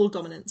were all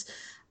dominant.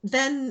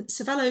 Then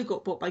Cervelo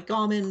got bought by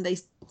Garmin. They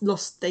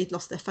lost their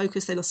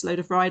focus. They lost a load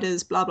of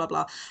riders. Blah blah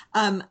blah.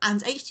 And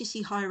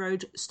HTC High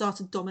Road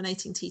started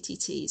dominating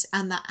TTTs,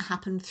 and that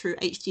happened through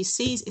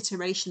HTC's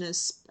iteration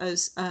as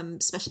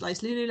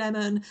Specialized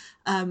Lululemon,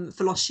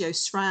 Velocio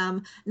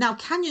SRAM. Now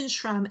Canyon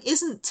SRAM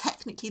isn't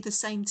technically the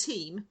same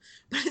team,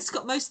 but it's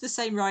got most of the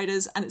same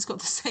riders and it's got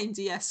the same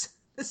DS,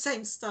 the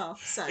same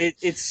staff. So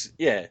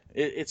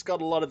it's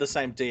got a lot of the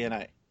same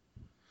DNA.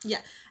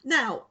 Yeah.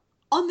 Now,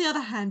 on the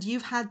other hand,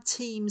 you've had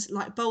teams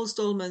like Boels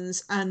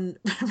Dolmans and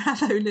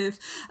Ravoliv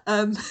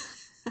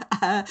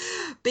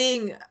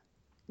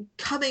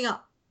coming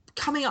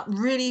up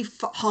really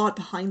hard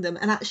behind them.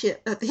 And actually,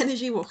 at the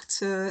Energy Walk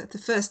to the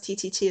first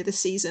TTT of the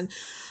season,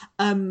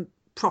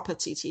 proper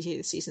TTT of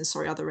the season,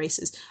 sorry, other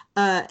races,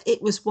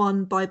 it was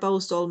won by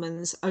Boels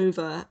Dolmans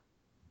over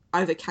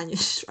Canyon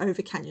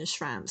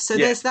SRAM. So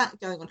there's that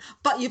going on.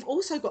 But you've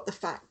also got the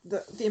fact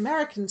that the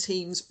American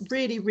teams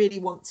really, really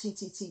want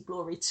TTT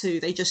glory too.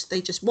 They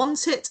just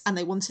want it, and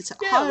they want it at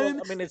home.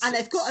 Well, I mean, and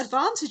they've got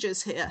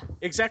advantages here.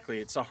 Exactly.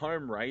 It's a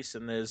home race,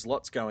 and there's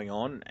lots going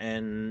on,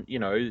 and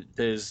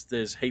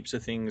there's heaps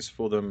of things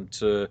for them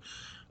to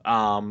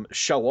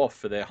show off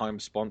for their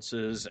home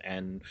sponsors,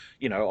 and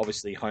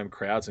obviously home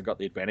crowds have got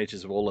the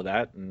advantages of all of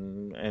that,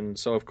 and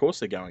so of course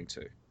they're going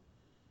to.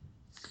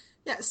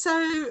 Yeah, so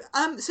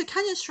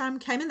Canyon SRAM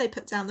came in, they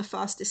put down the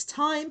fastest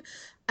time,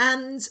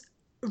 and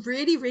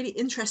really, really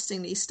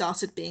interestingly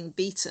started being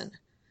beaten.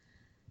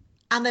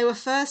 And they were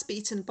first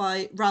beaten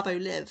by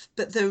Ravoliv,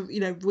 but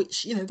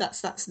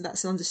that's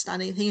an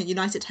understanding thing, and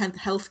United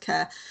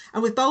Healthcare.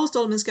 And with Boels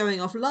Dolmans going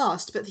off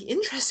last, but the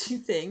interesting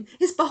thing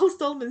is Boels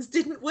Dolmans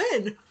didn't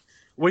win.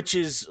 Which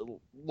is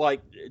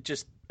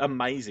just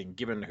amazing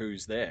given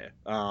who's there.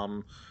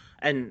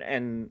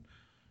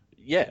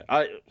 Yeah,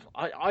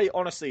 I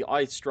honestly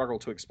struggle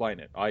to explain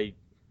it. I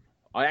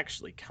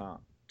actually can't,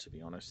 to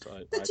be honest.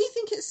 But do you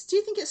think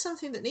it's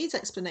something that needs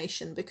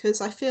explanation? Because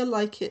I feel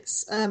like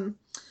it's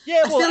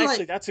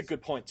that's a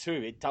good point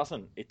too. It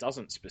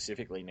doesn't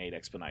specifically need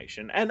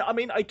explanation. And I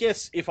mean, I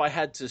guess if I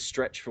had to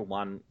stretch for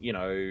one,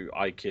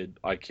 I could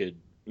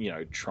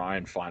try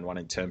and find one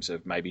in terms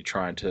of maybe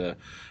trying to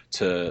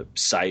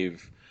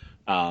save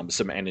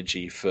some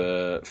energy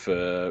for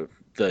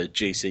the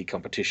GC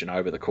competition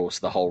over the course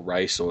of the whole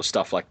race or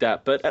stuff like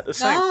that. But at the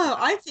same No,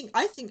 time,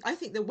 I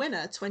think the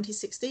winner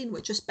 2016 were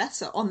just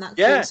better on that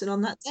yeah, course and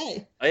on that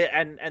day.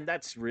 and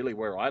that's really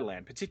where I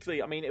land.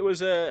 Particularly, I mean, it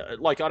was a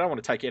like I don't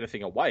want to take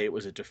anything away. It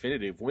was a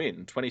definitive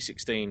win.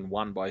 2016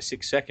 won by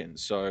 6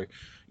 seconds, so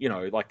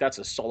like that's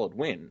a solid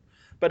win.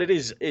 But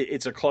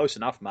it's a close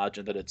enough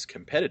margin that it's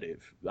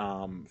competitive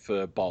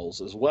for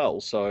bowls as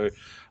well. So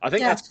I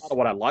think Yeah. that's kind of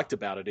what I liked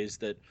about it is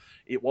that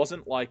it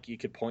wasn't like you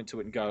could point to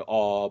it and go,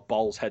 "Oh,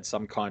 bowls had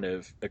some kind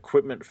of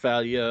equipment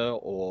failure,"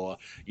 or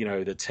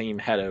the team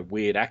had a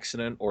weird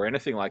accident or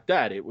anything like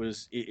that.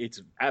 It's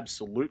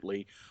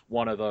absolutely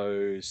one of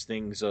those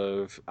things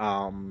of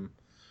like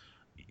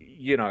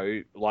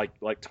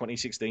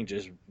 2016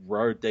 just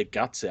rode their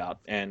guts out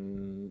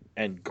and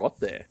got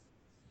there,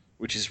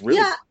 which is really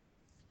Yeah,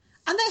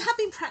 and they have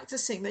been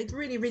practicing. They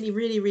really, really,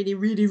 really, really,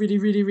 really, really,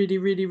 really, really,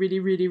 really, really,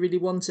 really, really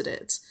wanted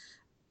it.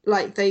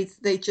 Like they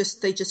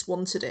just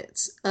wanted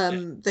it.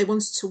 yeah, They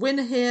wanted to win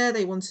here.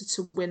 They wanted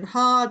to win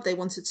hard. They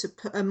wanted to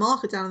put a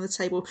marker down on the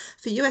table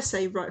for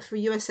USA, right, for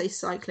USA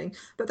cycling.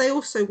 But they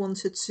also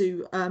wanted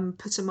to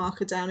put a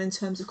marker down in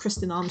terms of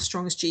Kristen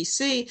Armstrong's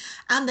GC,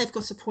 and they've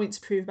got a point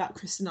to prove about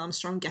Kristen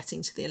Armstrong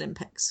getting to the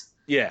Olympics.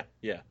 yeah,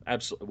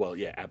 absolutely. Well,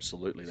 yeah,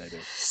 absolutely they do.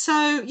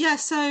 So yeah,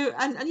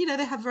 and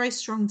they have a very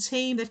strong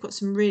team. They've got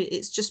some really.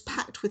 It's just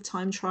packed with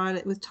time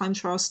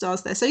trial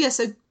stars there. So yeah,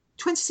 so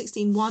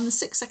 2016 won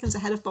 6 seconds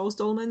ahead of Boels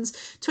Dolmans,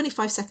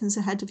 25 seconds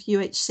ahead of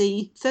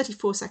UHC,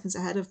 34 seconds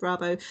ahead of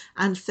Brabo,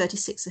 and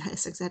 36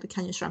 seconds ahead of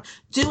Canyon SRAM.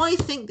 Do I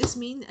think this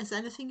means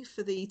anything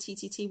for the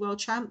TTT World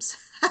Champs?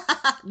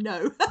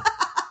 No.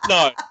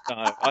 No,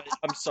 no,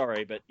 I'm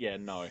sorry, but yeah,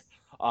 no.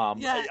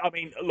 Yeah. I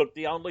mean, look,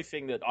 the only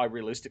thing that I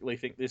realistically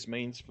think this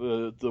means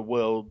for the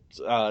world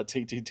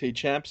TTT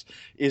champs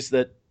is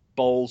that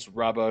Bowles,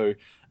 Rubbo,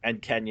 and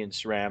Canyon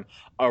SRAM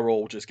are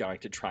all just going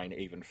to train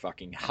even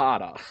fucking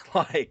harder.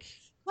 Like,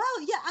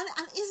 Well, yeah, and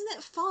isn't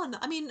it fun?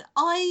 I mean,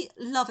 I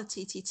love a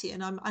TTT,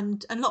 and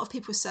a lot of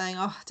people are saying,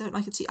 "Oh, I don't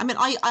like a T." I mean,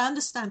 I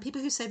understand people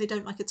who say they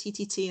don't like a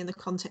TTT in the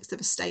context of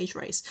a stage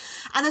race,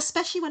 and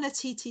especially when a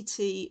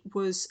TTT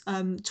was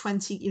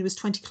 20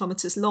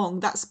 kilometers long.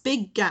 That's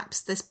big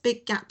gaps. There's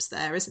big gaps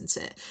there, isn't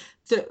it?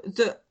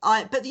 But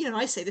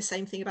I say the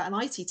same thing about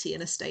an ITT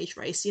in a stage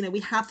race. We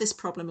have this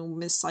problem in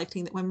women's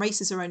cycling that when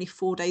races are only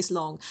 4 days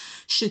long,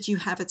 should you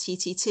have a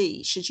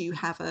TTT? Should you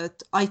have a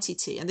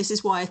ITT? And this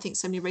is why I think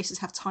so many races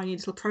have tiny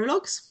little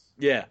prologues.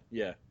 yeah,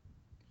 yeah.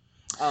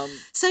 Um,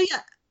 So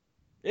yeah,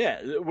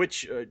 yeah,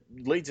 which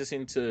leads us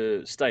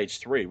into stage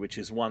three, which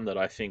is one that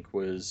I think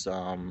was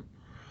I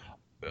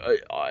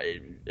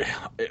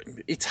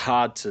it's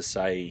hard to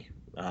say.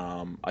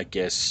 I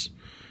guess.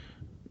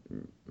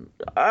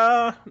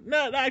 No,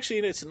 actually,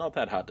 it's not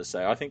that hard to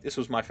say. I think this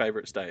was my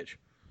favorite stage.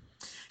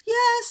 yeah,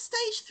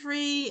 stage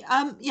three.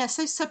 Yeah.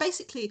 So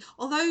basically,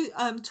 although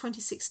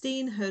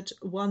 2016 had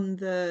won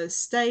the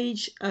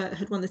stage,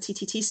 had won the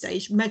TTT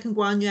stage, Megan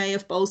Guarnier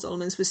of Boels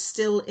Dolmans was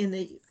still in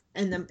the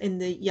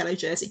yellow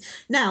jersey.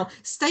 Now,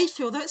 stage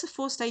three, although it's a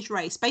four-stage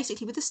race,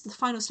 basically with this the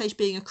final stage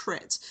being a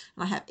crit,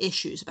 and I have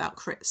issues about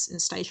crits in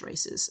stage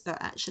races.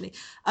 Actually,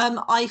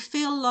 I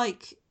feel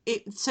like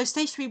it. So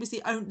stage three was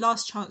the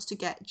last chance to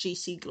get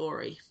GC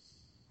glory.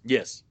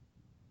 Yes.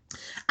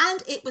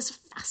 And it was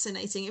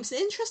fascinating. It was an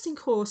interesting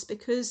course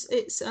because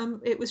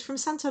it was from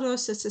Santa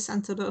Rosa to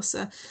Santa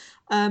Rosa,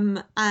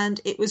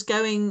 and it was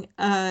going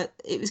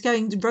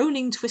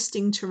rolling,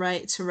 twisting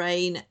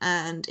terrain,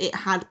 and it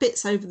had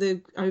bits over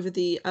the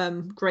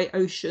Great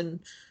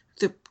Ocean.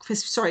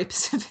 Pacific.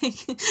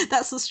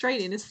 That's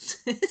Australian, isn't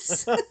it?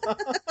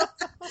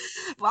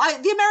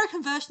 The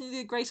American version of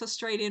the Great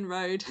Australian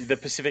Road. The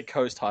Pacific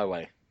Coast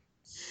Highway.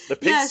 The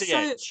Yeah,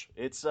 PCH.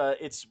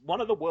 It's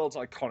one of the world's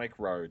iconic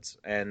roads,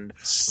 and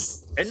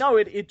no,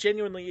 it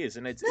genuinely is,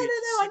 and no,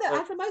 I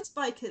know.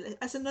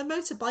 As a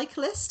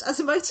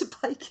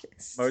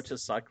motorbikeist.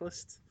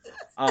 motorcyclist,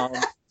 um,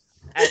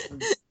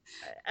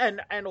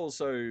 and and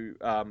also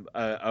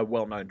a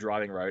well-known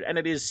driving road, and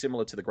it is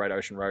similar to the Great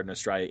Ocean Road in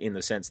Australia in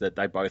the sense that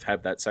they both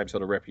have that same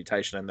sort of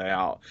reputation, and they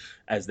are,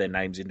 as their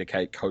names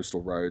indicate,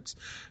 coastal roads.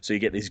 So you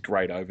get these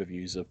great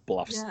overviews of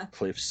bluffs, Yeah.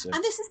 cliffs, and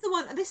And this is the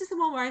one. This is the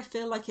one where I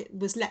feel like it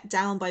was let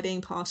down by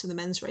being part of the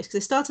men's race because they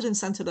started in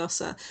Santa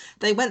Rosa.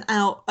 They went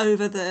out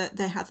over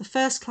They had the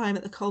first climb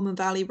at the Coleman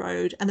Valley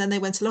Road, and then they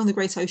went along the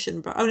Great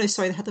Ocean. Oh no,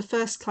 sorry, they had the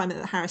first climb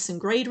at the Harrison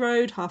Grade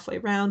Road halfway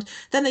round.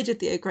 Then they did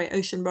the Great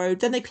Ocean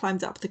Road. Then they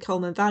climbed up the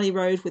Coleman Valley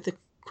Road with the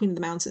Queen of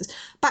the Mountains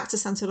back to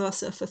Santa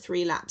Rosa for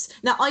 3 laps.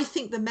 Now I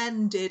think the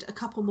men did a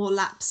couple more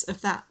laps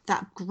of that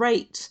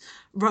great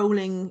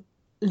rolling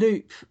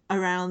loop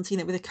around,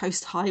 with a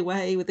coast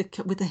highway, with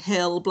a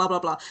hill, blah blah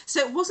blah. So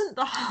it wasn't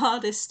the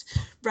hardest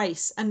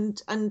race, and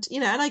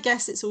I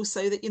guess it's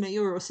also that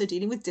you're also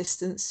dealing with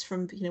distance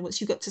from once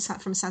you got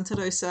from Santa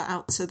Rosa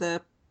out to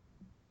the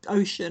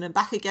ocean and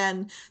back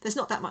again. There's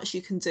not that much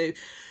you can do.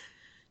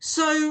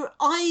 So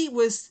it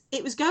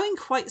was going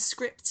quite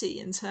scripty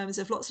in terms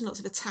of lots and lots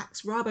of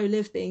attacks. Rabo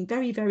Liv being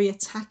very, very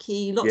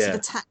attacky, lots of Yeah,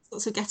 attacks,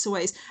 lots of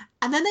getaways.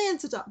 And then they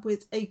ended up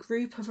with a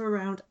group of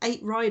around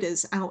 8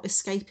 riders out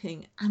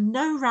escaping, and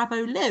no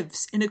Rabo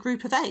lives in a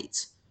group of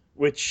 8.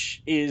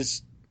 which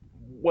is,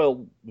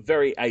 well,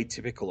 very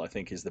atypical, I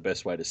think is the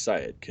best way to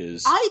say it,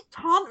 because I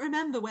can't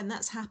remember when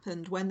that's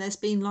happened, when there's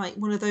been like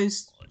one of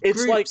those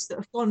it's like, groups that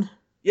have gone.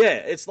 yeah,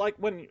 it's like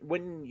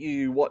when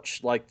you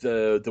watch like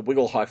the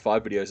Wiggle High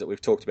Five videos that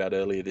we've talked about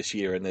earlier this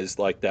year, and there's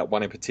like that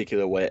one in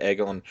particular where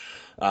Egon,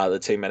 the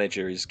team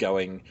manager, is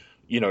going,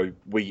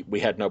 we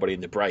had nobody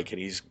in the break,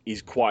 and he's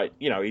quite,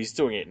 he's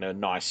doing it in a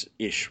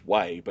nice-ish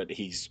way, but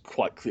he's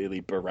quite clearly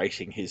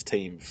berating his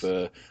team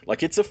for,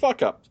 like, it's a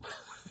fuck up.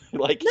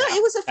 Like, No, it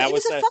how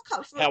was is a there fuck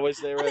up for. how is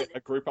there I mean, a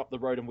group up the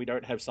road and we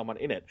don't have someone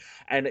in it?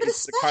 And but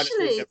it's the kind of thing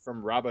especially that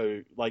from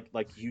Rabo,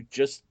 like you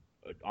just,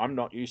 I'm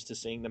not used to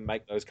seeing them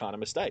make those kind of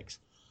mistakes.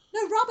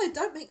 no, Rabo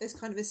don't make those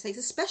kind of mistakes,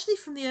 especially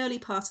from the early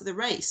part of the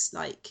race,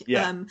 like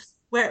Yeah,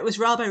 where it was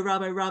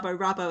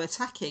Rabo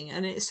attacking,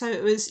 and it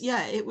was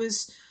yeah, it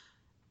was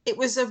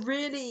a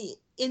really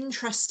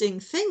interesting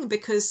thing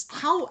because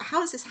how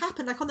does this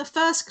happen? Like on the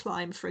first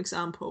climb, for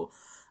example,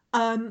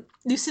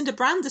 Lucinda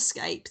Brand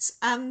escaped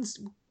and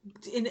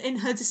in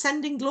her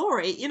descending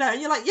glory, and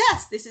you're like,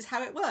 yes, this is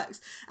how it works.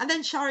 And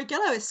then Shara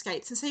Gillo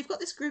escaped, and so you've got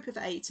this group of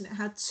 8, and it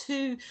had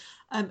two,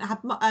 and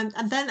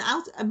then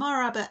out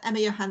Mara Abbott, Emma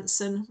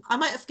Johansson. I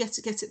might have get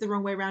it the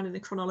wrong way around in the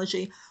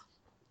chronology.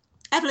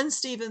 Evelyn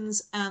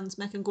Stevens and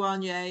Megan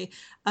Guarnier,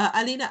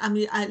 Alina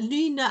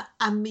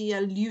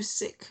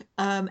Amialusik,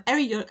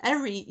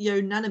 Eri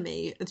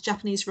Yonanami, the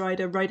Japanese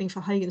rider riding for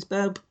Huygens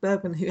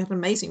Bergman, who had an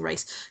amazing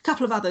race, a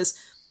couple of others.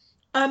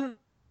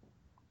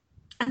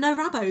 And no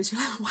Rabos.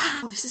 You're like,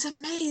 wow, this is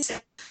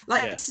amazing.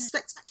 Like, yeah, this is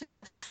spectacular.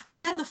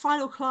 Then the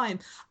final climb,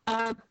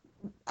 Mara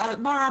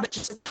Abbott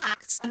just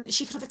attacked, and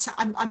she could have attacked.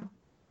 I'm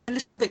a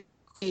little bit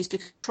confused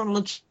because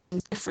chronology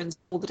is different,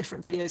 all the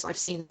different videos I've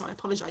seen, so I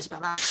apologise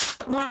about that.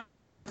 But Mara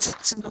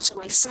attacked and got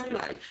away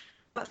solo.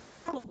 But the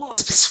problem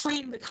was,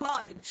 between the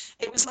climb,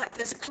 it was like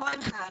there's a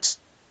climb had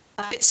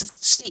bits of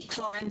steep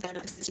climb, then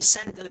there's a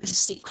descent, then there's a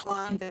steep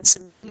climb, then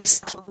some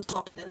stuff on the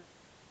top, and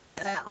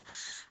then down.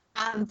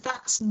 And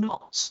that's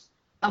not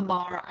a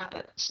Mara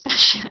Abbott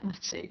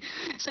speciality.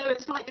 So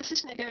it's like you're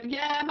sitting there going,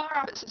 yeah, Mara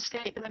Abbott's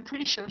escaped, but I'm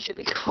pretty sure she'll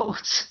be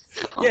caught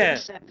on yeah.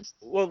 descent.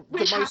 Well,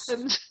 Which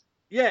happened.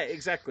 yeah,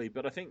 exactly.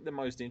 But I think the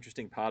most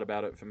interesting part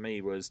about it for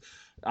me was,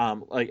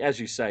 like as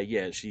you say,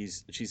 yeah,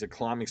 she's a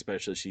climbing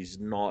specialist. She's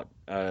not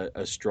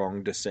a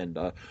strong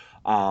descender,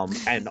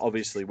 and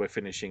obviously we're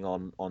finishing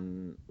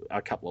on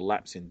a couple of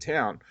laps in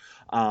town,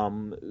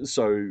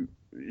 so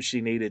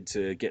she needed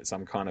to get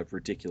some kind of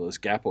ridiculous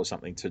gap or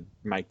something to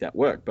make that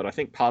work. But I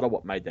think part of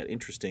what made that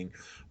interesting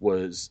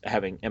was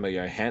having Emma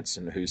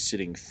Johansson, who's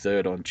sitting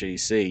third on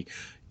GC,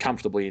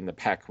 comfortably in the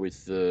pack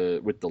with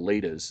the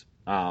leaders.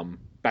 Back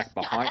Yeah,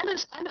 behind.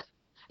 Emma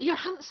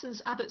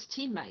Johansson's Abbott's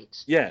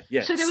teammate. Yeah,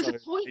 yeah. So there was So a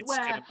point it's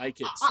going where to make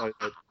it so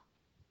that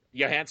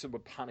Johansson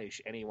would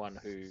punish anyone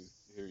who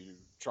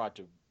tried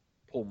to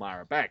pull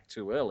Mara back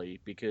too early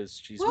because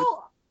she's with.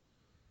 well,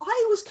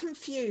 I was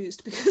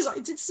confused because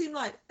it did seem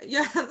like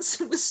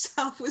Johansson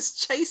was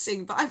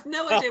chasing, but I've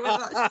no idea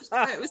whether that's just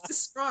how it was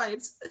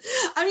described.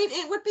 I mean,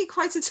 it would be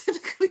quite a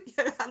typical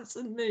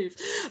Johansson move,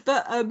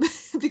 but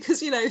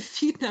because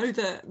if you know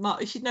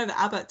that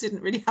Abbott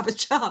didn't really have a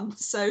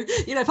chance, so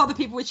if other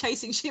people were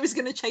chasing, she was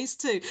going to chase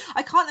too.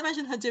 I can't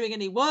imagine her doing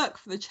any work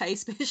for the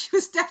chase because she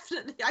was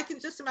definitely. I can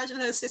just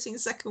imagine her sitting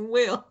second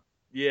wheel.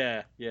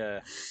 Yeah, yeah,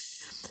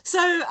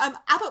 So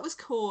Abbott was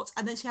caught,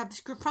 and then she had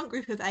this front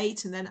group of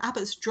 8, and then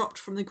Abbott's dropped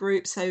from the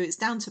group, so it's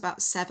down to about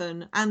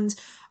 7. And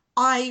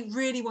I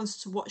really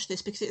wanted to watch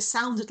this because it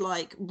sounded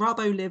like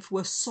Rabo Liv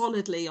were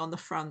solidly on the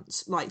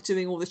front, like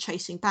doing all the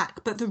chasing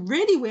back. But the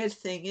really weird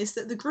thing is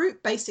that the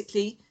group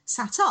basically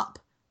sat up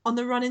on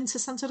the run into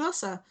Santa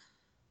Rosa.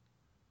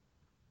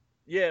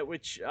 yeah.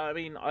 Which I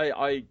mean,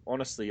 I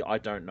honestly I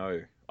don't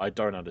know. I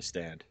don't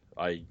understand.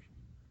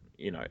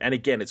 And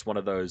again, it's one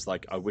of those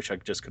like I wish I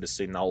just could have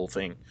seen the whole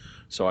thing,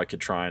 so I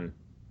could try and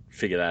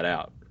figure that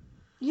out.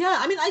 Yeah,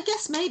 I mean, I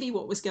guess maybe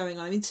what was going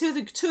on. I mean, two of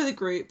the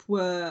group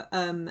were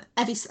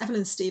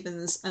Evelyn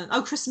Stevens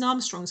and Kristen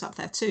Armstrong's up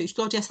there too.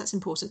 God, yes, that's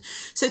important.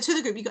 So two of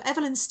the group, you got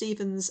Evelyn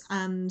Stevens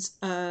and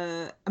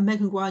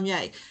Megan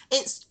Guarnier.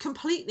 It's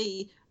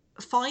completely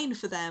fine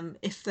for them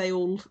if they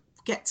all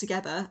get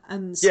together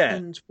Yeah,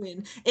 and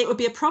win. It would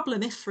be a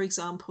problem if, for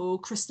example,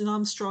 Kristen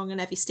Armstrong and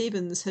Evie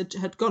Stevens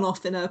had gone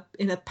off in a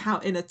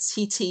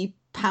TT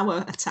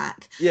power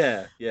attack.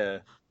 yeah, yeah.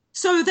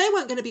 So they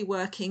weren't going to be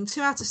working.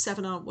 2 out of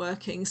 7 aren't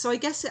working. So I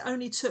guess it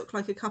only took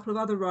like a couple of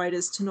other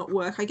riders to not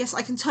work. I guess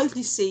I can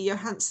totally see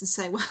Johansson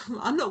saying, well,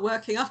 I'm not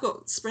working. I've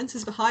got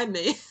sprinters behind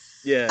me.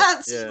 Yeah,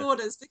 That's yeah.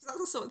 orders, because that's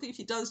the sort of thing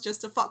she does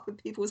just to fuck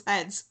with people's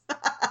heads.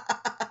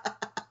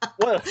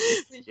 Well,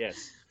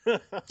 yes.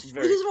 Which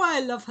Very. is why I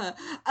love her.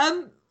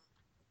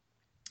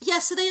 Yeah,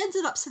 so they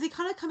ended up, so they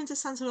kind of come into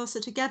Santa Rosa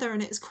together,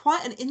 and it's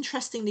quite an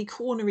interestingly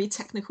cornery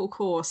technical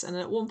course. And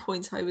at one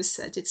point, I was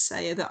did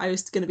say that I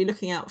was going to be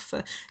looking out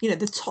for,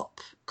 the top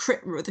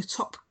the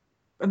top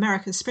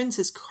American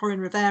sprinters, Corin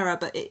Rivera,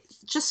 but it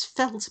just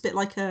felt a bit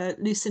like a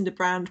Lucinda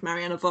Brand,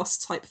 Mariana Voss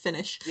type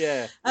finish.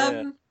 Yeah, yeah.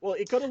 Um, Well,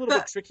 it got a little bit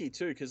but tricky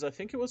too because I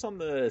think it was on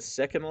the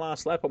second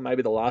last lap or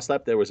maybe the last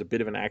lap there was a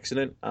bit of an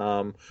accident.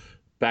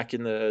 Back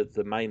in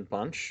the main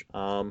bunch.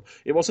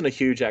 It wasn't a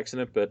huge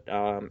accident, but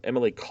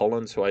Emily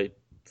Collins, who I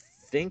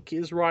think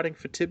is riding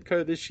for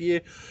Tibco this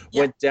year,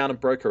 yeah. went down and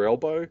broke her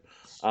elbow.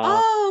 Um,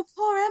 Oh,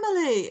 poor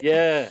Emily.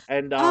 yeah,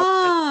 and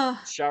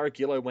Ah, Shara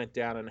Gillo went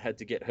down and had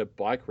to get her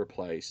bike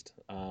replaced.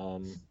 yeah.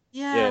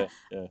 Yeah,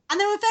 yeah. And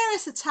there were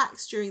various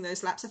attacks during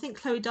those laps. I think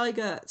Chloe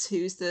Dygert,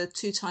 who's the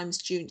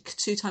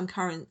two-time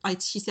current,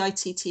 she's the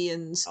ITT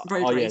and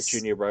road Oh yeah, race.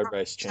 junior road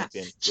race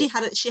champion. She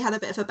Yeah. had a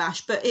bit of a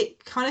bash, but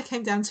it kind of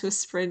came down to a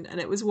sprint,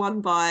 and it was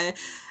won by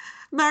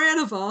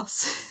Mariana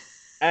Voss.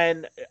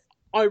 And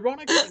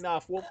ironically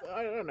enough, well,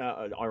 I don't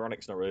know,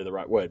 ironic's not really the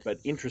right word, but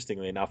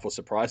interestingly enough, or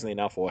surprisingly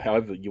enough, or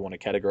however you want to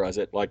categorize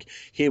it, like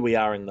here we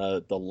are in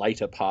the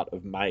later part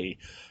of May,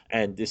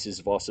 and this is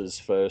Voss's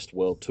first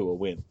World Tour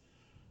win.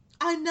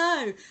 I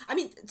know. I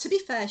mean, to be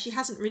fair, she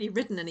hasn't really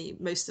ridden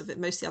most of the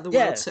other World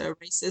Yeah, Tour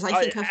races. I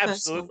think her first one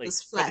absolutely.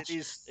 was But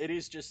Flesh. it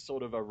is just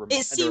sort of a It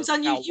reminder seems of how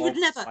unusual. You long would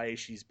never. away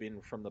she's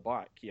been from the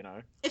bike, you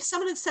know? If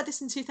someone had said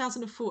this in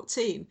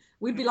 2014,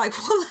 we'd be Mm. like,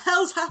 "What the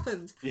hell's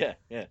happened?" Yeah,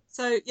 yeah.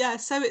 So yeah,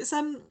 so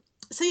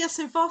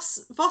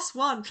Voss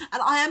won,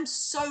 and I am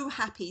so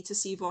happy to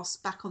see Voss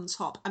back on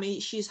top. I mean,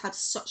 she's had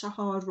such a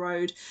hard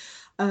road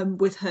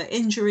with her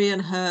injury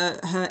and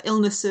her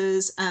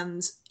illnesses,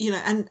 and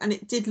and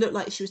it did look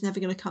like she was never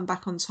going to come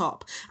back on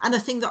top. And the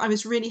thing that I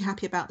was really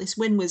happy about this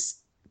win was,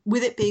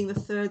 with it being the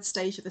third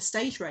stage of a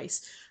stage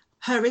race,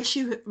 her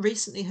issue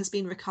recently has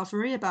been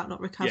recovery, about not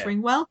Yeah.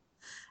 recovering well,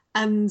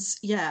 and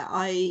yeah,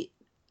 Yeah,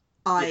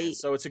 I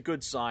so it's a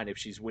good sign if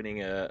she's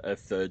winning a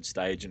third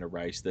stage in a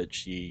race that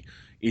she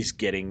is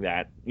getting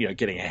that,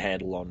 getting a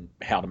handle on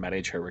how to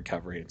manage her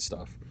recovery and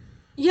stuff.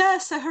 Yeah,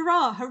 so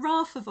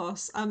hurrah for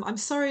Voss. I'm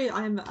sorry,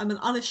 I'm an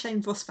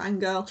unashamed Voss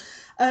fangirl.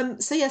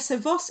 So yeah, so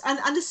Voss,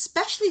 and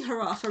especially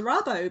hurrah for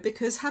Rabo,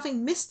 because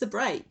having missed the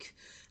break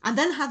and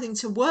then having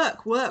to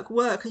work,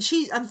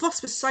 and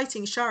Voss was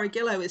citing Shara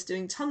Gillo as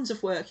doing tons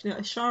of work.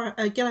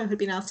 Shara Gillo had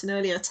been out in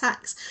earlier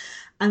attacks,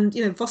 and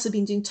Voss had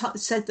been doing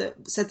said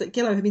that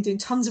Gillo had been doing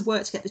tons of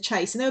work to get the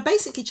chase, and they were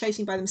basically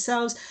chasing by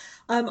themselves.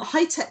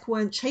 High Tech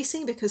weren't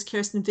chasing because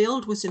Kirsten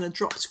Wild was in a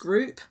dropped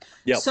group,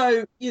 Yep.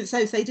 so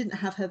so they didn't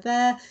have her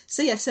there.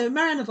 So yeah, so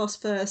Marianne Vos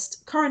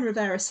first, Corin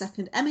Rivera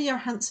second, Emma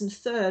Johansson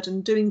third,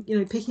 and doing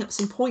picking up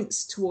some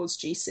points towards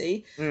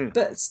GC. Mm.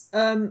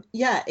 But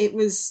yeah, it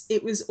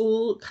was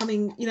all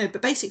coming.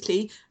 But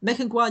basically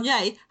Megan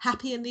Guarnier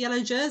happy in the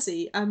yellow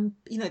jersey.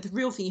 The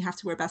real thing you have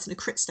to worry about in a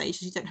crit stage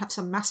is you don't have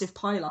some massive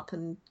pile up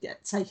and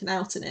get taken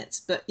out in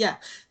it. But yeah,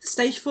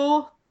 stage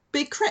 4,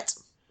 big crit.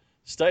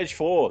 Stage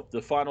 4,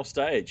 the final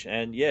stage,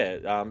 and yeah,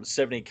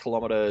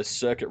 70-kilometer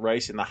circuit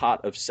race in the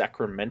heart of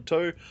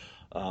Sacramento.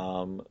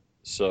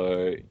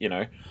 So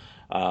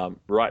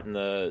right in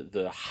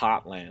the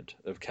heartland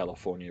of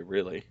California,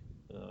 really.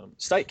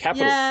 State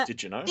capital. Yeah,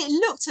 Did you know? it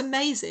looked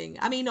amazing.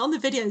 I mean, on the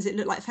videos, it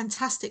looked like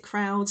fantastic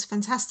crowds,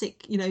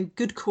 fantastic,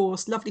 good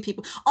course, lovely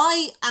people.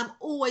 I am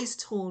always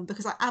torn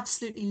because I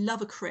absolutely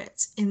love a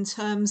crit in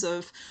terms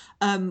of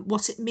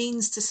what it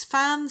means to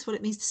fans, what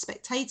it means to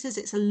spectators.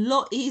 It's a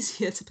lot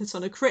easier to put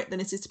on a crit than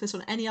it is to put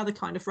on any other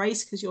kind of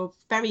race because you're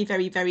very,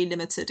 very, very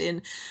limited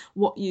in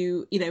what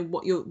you're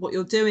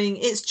doing.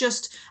 It's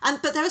just,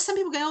 but there are some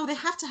people going, oh, they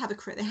have to have a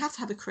crit, they have to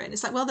have a crit, and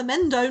it's like, well, the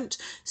men don't,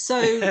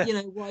 so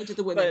why do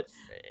the women? But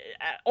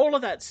all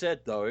of that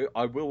said, though,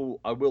 I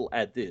will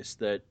add this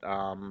that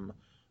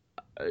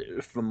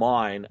for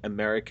mine,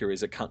 America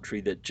is a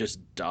country that just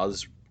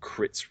does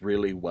crits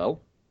really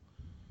well.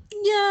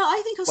 Yeah,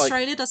 I think Like,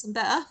 Australia does them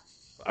better.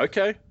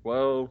 okay,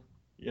 well,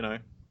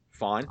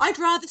 fine. I'd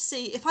rather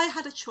see, if I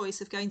had a choice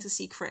of going to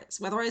see crits,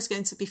 whether I was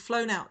going to be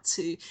flown out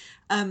to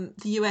the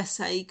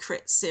USA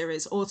Crit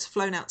Series or to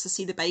flown out to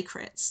see the Bay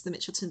Crits, the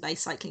Mitchelton Bay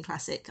Cycling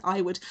Classic,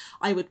 I would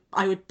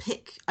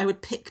pick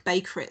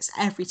Bay Crits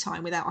every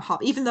time without a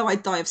heart, even though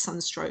I'd die of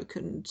sunstroke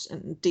and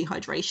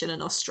dehydration and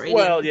Well,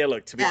 Australian yeah,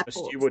 look, to be honest,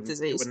 airport you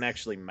disease. wouldn't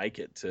actually make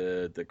it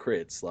to the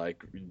crits.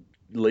 Like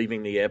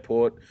leaving the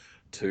airport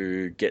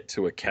to get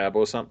to a cab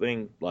or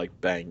something, like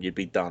bang, you'd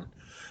be done.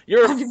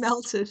 You're a I'd be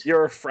melted.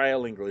 you're a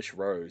frail English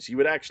rose. You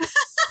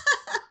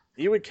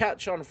would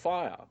catch on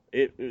fire.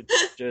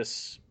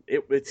 It's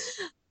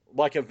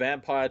like a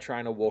vampire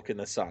trying to walk in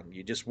the sun.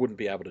 You just wouldn't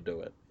be able to do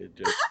it. It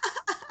just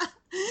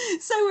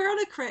So we're on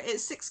a crit.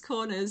 It's Six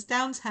Corners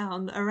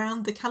downtown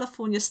around the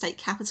California State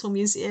Capitol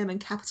Museum and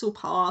Capitol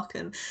Park,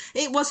 and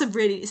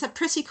it's a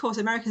pretty course.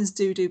 Americans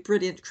do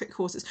brilliant crit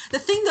courses. The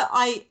thing that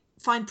I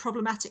find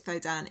problematic though,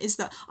 Dan, is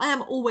that I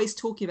am always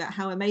talking about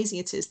how amazing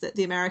it is that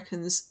the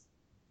Americans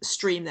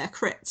stream their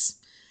crits.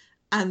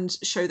 and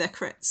show their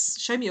crits.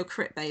 Show me your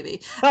crit,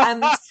 baby.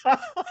 And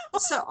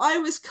so I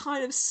was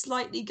kind of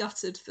slightly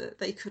gutted that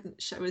they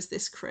couldn't show us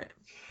this crit.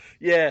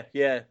 Yeah,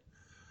 yeah.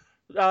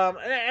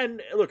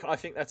 And look, I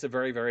think that's a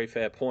very, very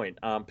fair point.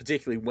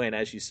 Particularly when,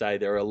 as you say,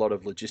 there are a lot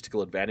of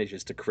logistical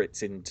advantages to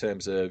crits in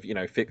terms of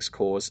fixed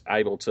cores,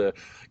 able to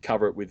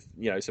cover it with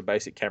some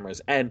basic cameras,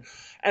 and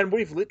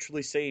we've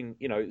literally seen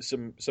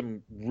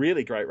some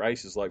really great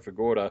races like for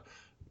Gorda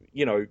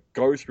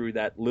go through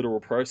that literal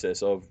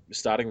process of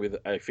starting with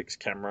a fixed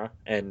camera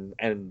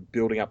and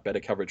building up better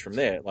coverage from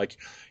there. Like,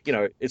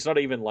 it's not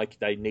even like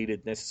they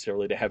needed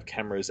necessarily to have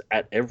cameras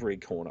at every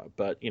corner,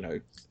 but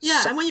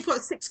Yeah, and when you've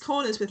got 6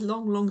 corners with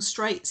long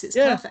straights, it's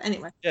yeah, perfect.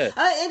 Anyway, yeah,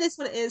 it is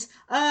what it is.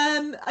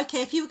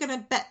 Okay, if you were going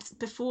to bet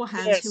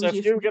beforehand, yeah. So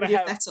if you were who gonna would you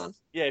have bet on?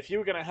 yeah, if you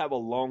were gonna have a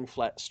long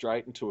flat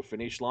straight into a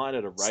finish line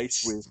at a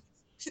race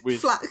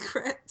with Flat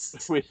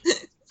crits. with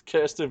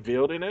Kirsten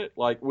Wild in it?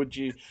 Like, would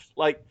you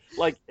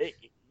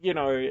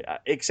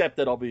except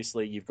that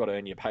obviously you've got to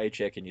earn your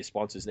paycheck and your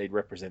sponsors need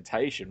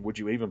representation. Would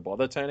you even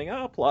bother turning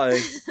up?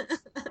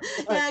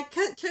 Yeah,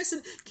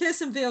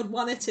 Kirsten Wild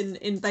won it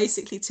in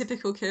basically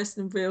typical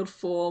Kirsten Wild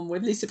form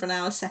with Lisa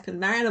Brunauer second,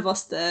 Marianne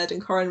Vos third, and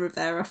Corin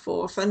Rivera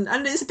fourth. And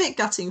it's a bit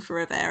gutting for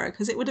Rivera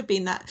because it would have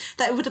been that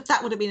would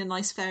have been a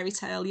nice fairy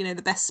tale, the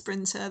best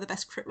sprinter, the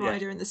best crit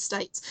rider in the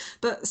States.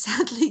 But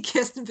sadly,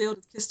 Kirsten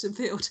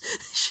Wild,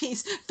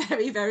 she's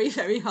very, very,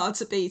 very hard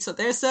to beat. So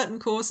there are certain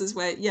courses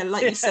where,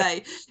 like you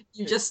say,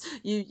 you just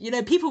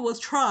people will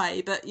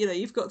try, but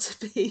you've got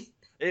to be.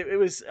 It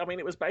was, I mean,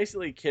 it was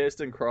basically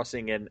Kirsten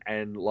crossing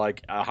and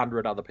like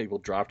 100 other people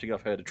drafting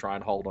off her to try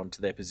and hold on to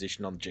their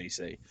position on the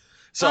GC.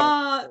 So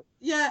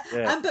yeah,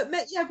 yeah,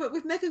 but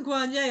with Megan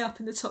Guarnier up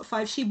in the top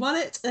 5, she won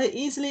it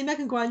easily.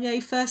 Megan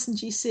Guarnier first in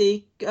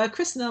GC,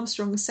 Kristen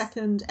Armstrong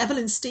second,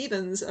 Evelyn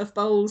Stevens of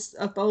Bowles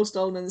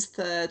Dolman's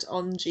third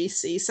on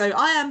GC. So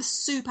I am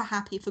super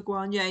happy for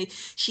Guarnier.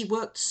 She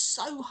worked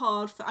so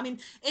hard for. I mean,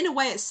 in a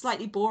way, it's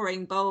slightly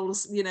boring.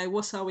 Bowles,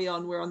 what are we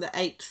on? We're on the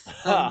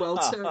 8th World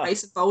Tour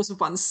race, and Bowles have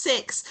won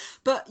 6.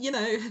 But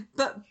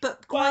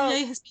but well,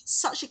 Guarnier has been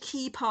such a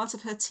key part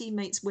of her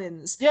teammates'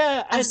 wins.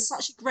 yeah, And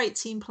such a great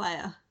team player.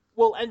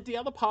 well, and the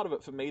other part of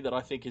it for me that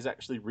I think is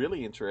actually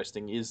really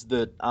interesting is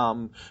that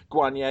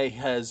Guarnier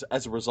has,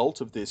 as a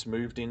result of this,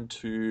 moved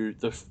into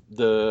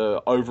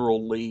the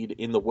overall lead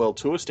in the World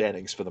Tour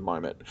standings for the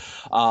moment,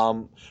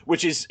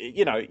 which is,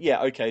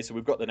 okay, so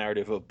we've got the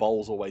narrative of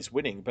Bowles always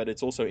winning, but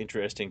it's also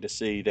interesting to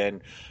see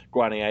then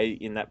Guarnier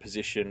in that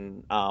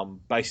position,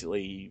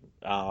 basically,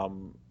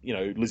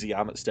 Lizzie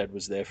Armitstead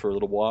was there for a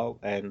little while,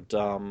 and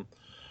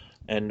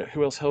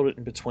who else held it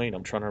in between?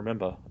 I'm trying to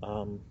remember.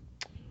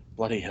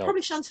 Bloody hell.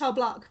 Probably Chantal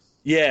Bloch.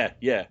 Yeah,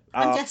 yeah.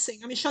 I'm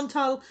guessing. I mean,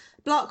 Chantal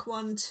Bloch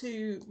won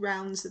 2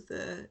 rounds of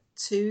the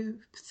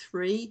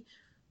 3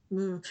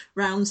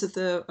 rounds of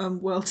the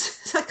world.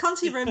 I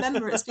can't even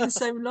remember. It's been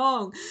so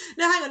long.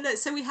 No, hang on. No,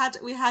 so we had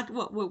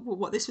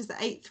what? This was the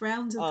 8th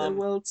round of the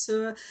world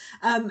tour.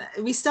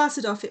 We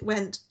started off. It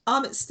went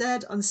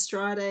Armitstead on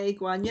Strade,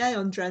 Guarnier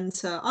on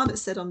Drenthe,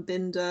 Armitstead on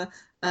Binder.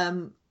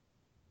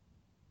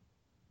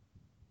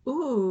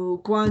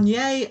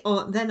 Guarnier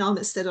on then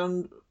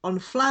Armitstead on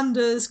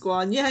Flanders,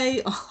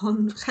 Guarnier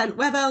on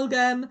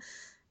Gent-Wevelgem.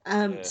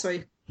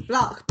 Sorry,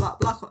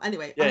 Bloch.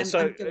 Anyway, yeah.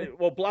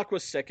 Well, Bloch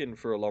was second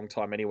for a long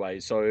time anyway.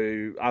 So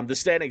the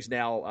standings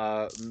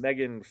now: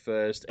 Megan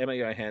first, Emma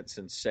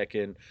Johansson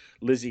second,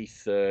 Lizzie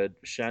third,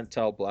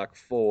 Chantal Bloch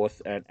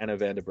fourth, and Anna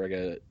van der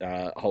Breggen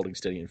holding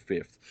steady in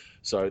fifth.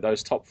 So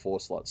those top 4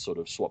 slots sort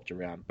of swapped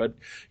around. But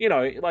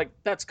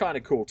that's kind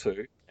of cool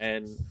too,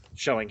 and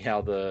showing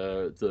how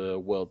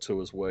the world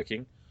tour is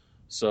working.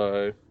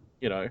 So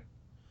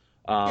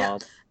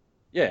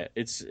yeah,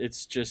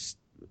 it's just,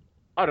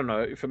 I don't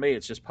know. For me,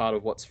 it's just part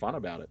of what's fun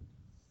about it.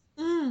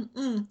 And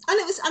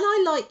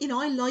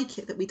I like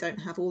it that we don't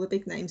have all the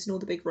big names and all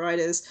the big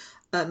riders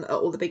at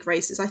all the big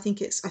races. I think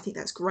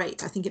that's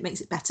great. I think it makes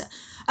it better.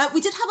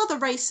 We did have other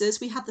races.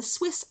 We had the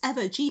Swiss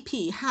Ever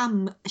GP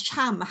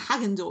Cham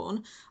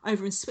Hagendorn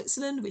over in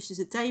Switzerland, which is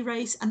a day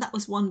race, and that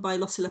was won by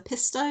Lotte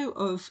Lepisto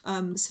of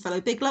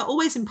Cervelo Bigla.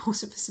 Always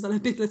important for Cervelo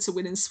Bigla to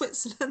win in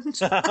Switzerland,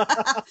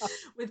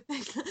 with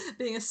Bigla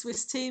being a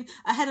Swiss team,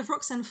 ahead of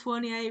Roxane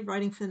Fournier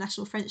riding for the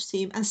national French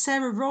team, and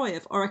Sarah Roy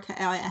of Orica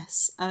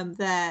AIS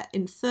there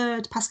in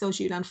third, Pascal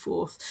Julian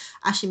fourth,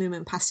 Ashley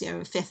Moomin Passio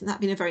in fifth, and that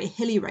had been a very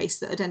hilly race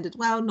that had ended,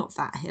 well, not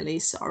that hilly,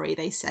 sorry,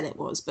 they said it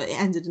was, but it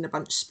ended in a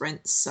bunch of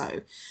sprints.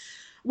 So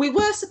we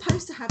were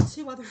supposed to have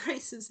 2 other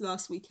races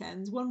last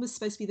weekend. One was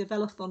supposed to be the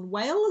Velothon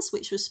Wales,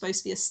 which was supposed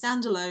to be a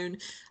standalone,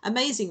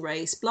 amazing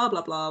race, blah,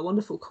 blah, blah,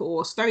 wonderful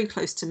course, very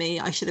close to me.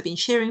 I should have been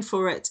cheering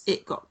for it.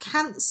 It got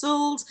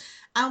cancelled.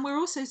 And we're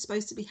also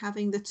supposed to be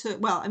having the Tour,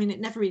 well, I mean, it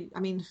never really, I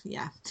mean,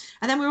 yeah.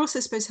 And then we're also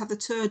supposed to have the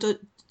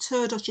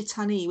Tour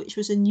d'Occitanie, which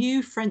was a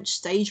new French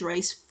stage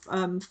race,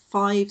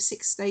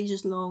 5-6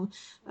 stages long,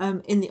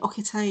 in the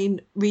Occitane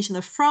region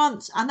of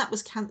France. And that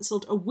was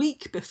cancelled a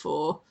week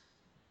before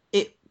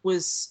it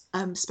was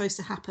supposed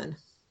to happen.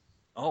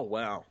 Oh,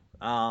 wow.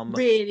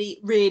 Really,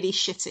 really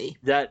shitty.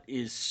 That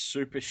is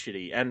super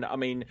shitty. And I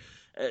mean,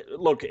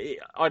 look,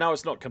 I know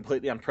it's not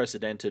completely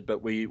unprecedented,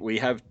 but we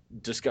have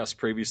discussed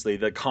previously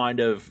the kind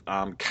of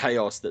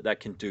chaos that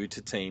can do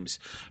to teams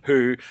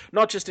who,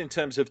 not just in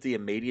terms of the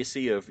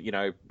immediacy of,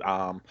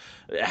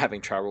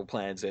 having travel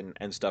plans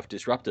and stuff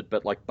disrupted,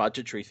 but like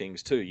budgetary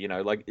things too.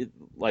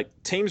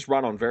 Like teams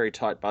run on very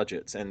tight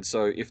budgets, and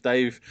so if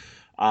they've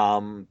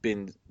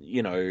been,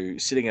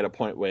 sitting at a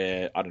point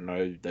where, I don't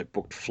know, they've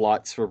booked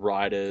flights for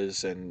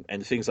riders and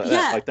things like that.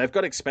 Yeah, Like they've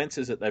got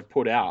expenses that they've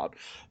put out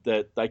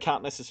that they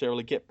can't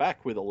necessarily get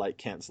back with a late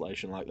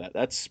cancellation like that.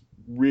 That's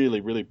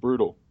really, really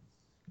brutal.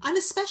 and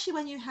especially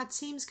when you had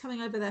teams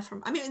coming over there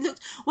from. I mean, look,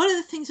 one of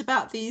the things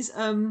about these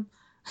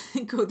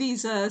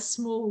these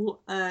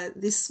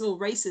small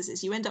races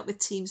is you end up with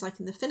teams like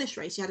in the Finnish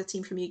race you had a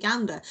team from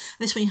Uganda, and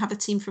this one you have a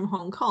team from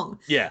Hong Kong.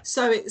 Yeah.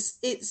 So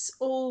it's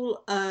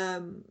all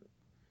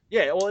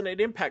Yeah, well, and it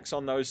impacts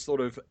on those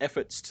sort of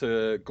efforts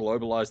to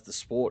globalize the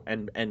sport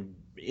and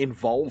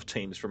involve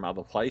teams from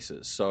other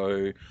places.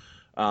 So,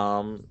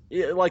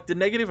 yeah, like the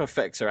negative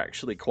effects are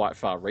actually quite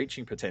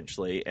far-reaching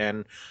potentially.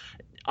 And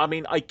I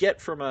mean, I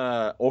get from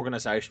a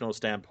organizational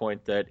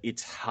standpoint that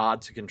it's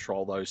hard to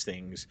control those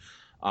things.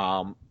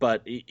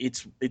 But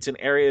it's an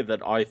area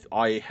that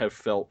I have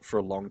felt for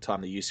a long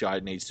time the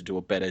UCI needs to do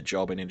a better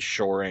job in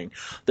ensuring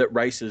that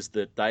races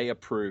that they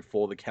approve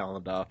for the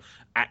calendar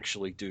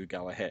actually do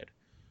go ahead.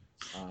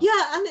 Uh,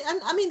 yeah, and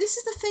I mean this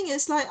is the thing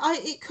is like I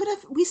it could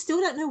have we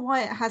still don't know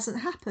why it hasn't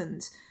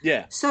happened.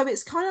 yeah, So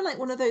it's kind of like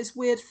one of those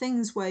weird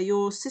things where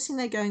you're sitting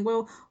there going,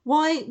 well,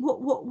 why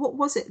what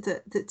was it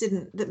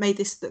that made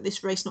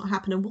this race not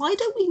happen, and why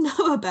don't we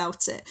know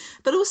about it?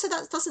 But also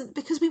that doesn't,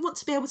 because we want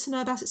to be able to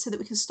know about it so that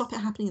we can stop it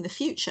happening in the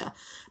future.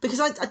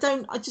 Because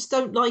I just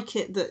don't like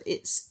it that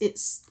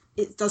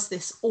it does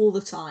this all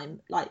the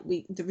time. Like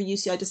the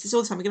UCI does this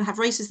all the time. We're going to have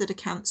races that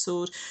are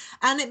cancelled,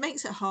 and it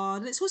makes it hard.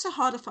 And it's also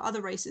harder for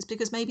other races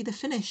because maybe the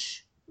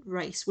Finnish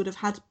race would have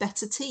had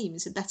better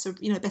teams and better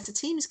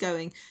teams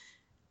going.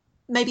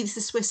 Maybe the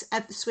Swiss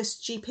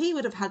GP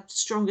would have had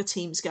stronger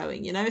teams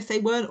going. If they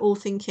weren't all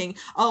thinking,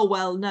 oh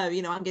well, no,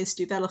 I'm going to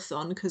do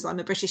Velothon because I'm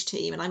a British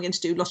team, and I'm going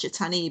to do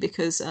L'Occitanie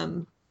because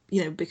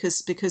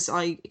because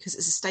it's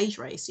a stage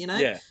race.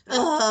 yeah,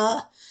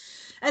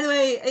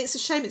 Anyway, it's a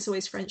shame it's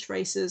always French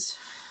races,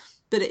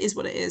 but it is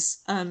what it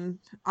is.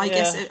 I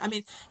guess. yeah. I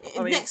mean,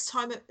 I mean, next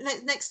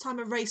time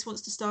a race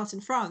wants to start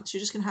in France, you're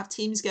just going to have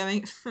teams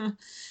going.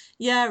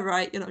 Yeah,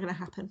 right. You're not going to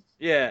happen.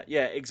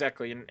 yeah,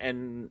 exactly,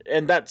 and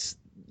that's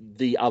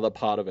the other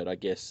part of it, I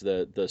guess.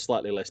 The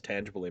slightly less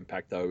tangible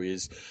impact, though,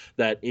 is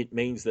that it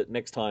means that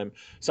next time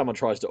someone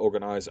tries to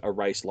organise a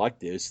race like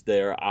this,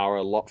 there are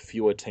a lot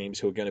fewer teams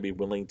who are going to be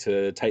willing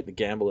to take the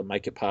gamble and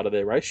make it part of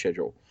their race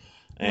schedule.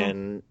 Yeah.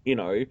 And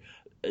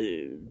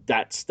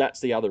that's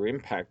the other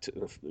impact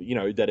of,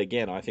 that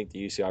again I think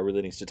the UCI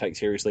really needs to take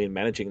seriously in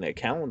managing their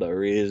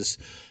calendar is,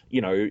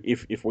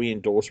 if we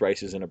endorse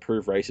races and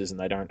approve races and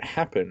they don't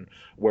happen,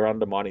 we're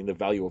undermining the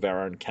value of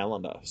our own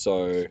calendar.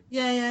 So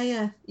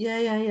Yeah.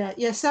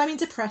 So I mean,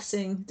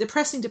 depressing.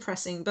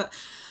 But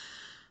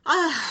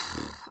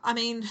I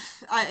mean,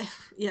 I'm a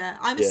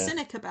yeah,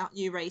 cynic about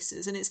new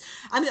races, and it's.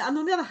 I mean, and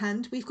on the other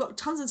hand, we've got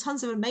tons and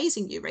tons of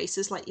amazing new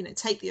races, like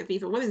take the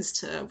Aviva Women's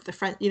Tour, the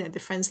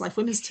Friends Life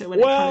Women's Tour when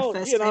it kind of well,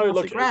 first came off the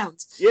look,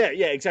 ground. yeah,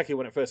 exactly.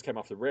 When it first came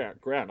off the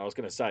ground, I was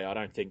going to say I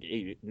don't think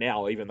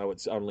now, even though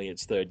it's only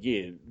its third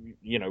year,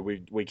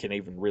 we can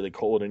even really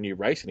call it a new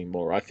race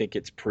anymore. I think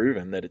it's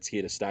proven that it's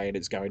here to stay and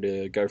it's going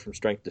to go from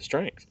strength to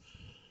strength.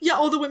 Yeah,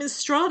 or the women's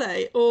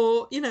Strade,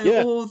 or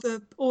Yeah, all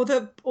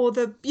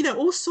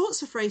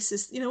sorts of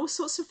races, all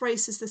sorts of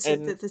races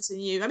and that are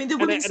new. I mean, the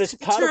and women's it's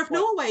part Tour of of what.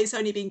 Norway has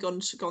only been gone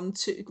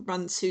to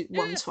run to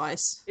one Yeah,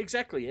 twice.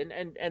 exactly.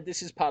 And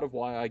this is part of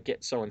why I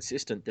get so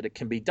insistent that it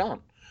can be done,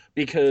 Yeah,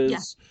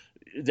 because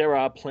there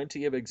are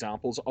plenty of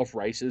examples of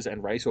races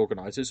and race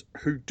organizers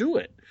who do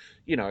it,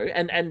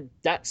 and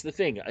that's the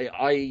thing.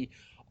 I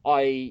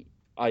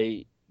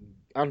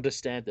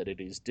understand that it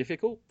is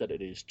difficult, that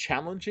it is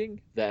challenging,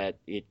 that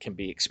it can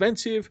be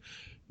expensive,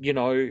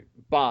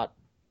 but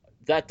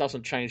that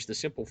doesn't change the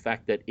simple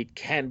fact that it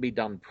can be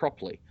done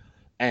properly.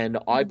 And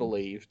I mm.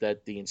 believe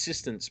that the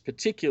insistence,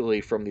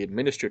 particularly from the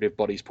administrative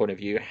body's point of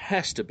view,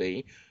 has to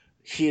be,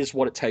 here's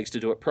what it takes to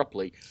do it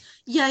properly.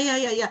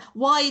 Yeah.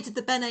 Why did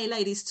the BeNe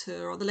Ladies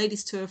Tour or the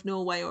Ladies Tour of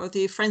Norway or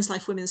the Friends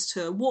Life Women's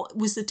Tour? What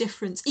was the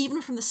difference,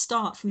 even from the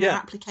start, from their Yeah,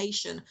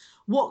 application?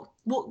 What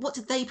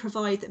did they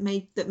provide that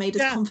made us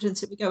yeah,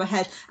 confident that we go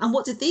ahead? And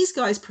what did these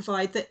guys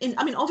provide that in?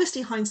 I mean,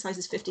 obviously hindsight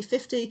is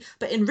 50-50,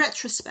 but in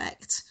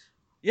retrospect,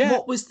 yeah,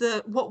 what was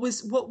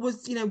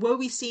were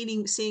we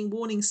seeing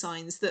warning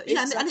signs that and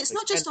it's exactly.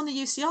 not just on the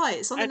UCI,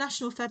 it's on the And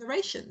national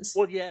federations.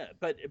 Well, yeah,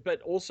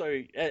 but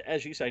also,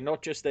 as you say,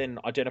 not just then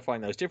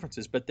identifying those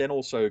differences, but then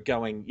also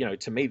going,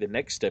 to me, the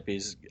next step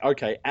is,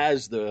 okay,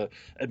 as the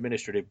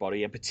administrative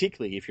body, and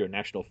particularly if you're a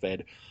national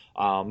fed,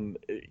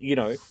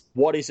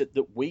 what is it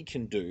that we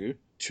can do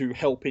to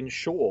help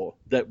ensure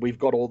that we've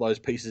got all those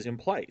pieces in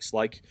place?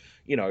 Like,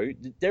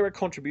 there are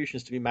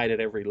contributions to be made at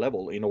every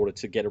level in order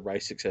to get a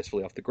race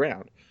successfully off the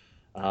ground.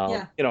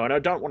 Yeah. And I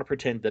don't want to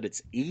pretend that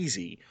it's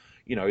easy.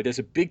 There's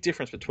a big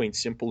difference between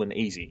simple and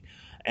easy,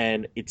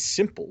 and it's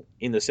simple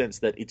in the sense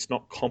that it's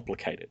not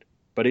complicated.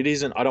 But it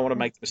isn't. I don't want to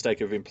make the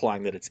mistake of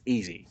implying that it's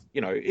easy.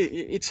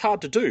 It's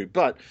hard to do,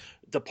 but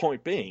the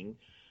point being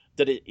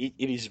that it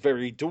is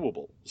very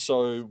doable.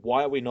 So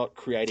why are we not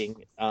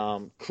creating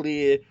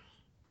clear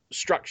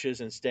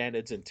structures and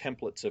standards and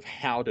templates of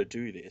how to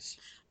do this?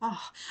 Oh,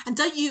 and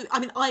don't you? I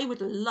mean, I would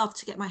love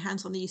to get my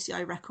hands on the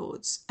UCI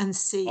records and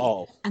see,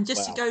 Oh, and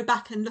just to wow. go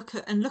back and look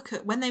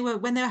at when they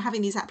were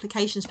having these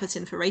applications put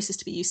in for races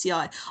to be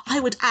UCI. I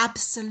would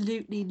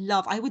absolutely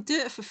love. I would do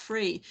it for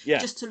free, Yeah.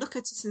 just to look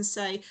at it and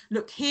say,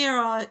 look, here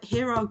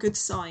are good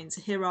signs,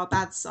 here are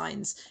bad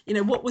signs.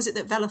 What was it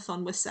that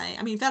Velathon was saying?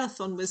 I mean,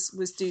 Velathon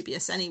was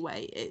dubious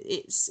anyway.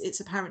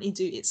 It's apparently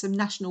it's a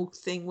national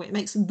thing where it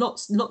makes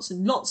lots and lots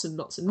and lots and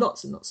lots and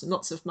lots and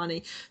lots of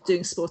money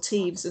doing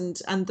sportives,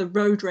 and the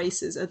road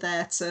races are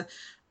there to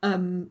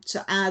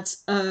add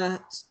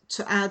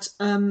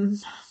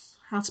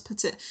how to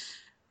put it,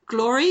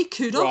 glory, Right.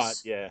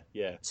 kudos Yeah.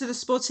 Yeah. to the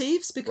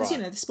sportives, because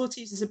Right. the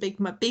sportives is a big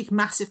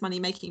massive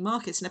money making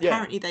market, and Yeah.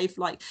 apparently they've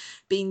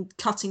been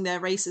cutting their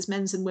races,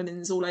 men's and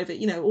women's, all over,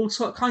 all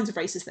kinds of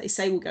races they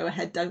say will go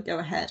ahead don't go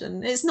ahead.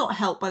 And it's not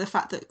helped by the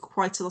fact that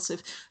quite a lot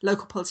of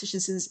local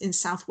politicians in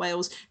South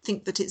Wales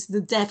think that it's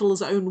the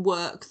devil's own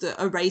work that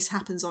a race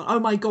happens on. Oh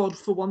my god,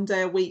 for one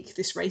day a week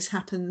this race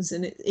happens,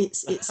 and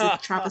it's a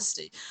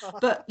travesty.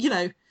 But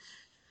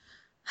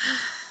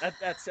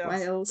That sounds that,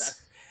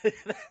 Wales.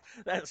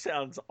 that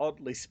sounds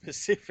oddly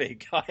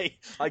specific. I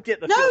get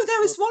the No, feeling.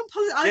 there was one.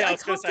 Yeah, I I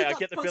was going to can't say think I of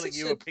get the the feeling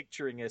you were politician.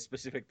 picturing a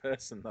specific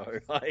person though.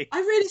 I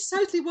really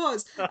totally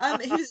was.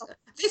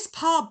 This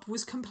pub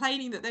was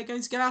complaining that they're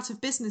going to go out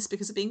of business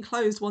because of being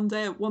closed one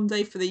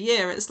day for the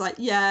year. It's like,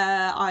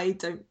 yeah, I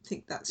don't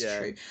think that's Yeah.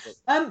 true.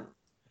 Um,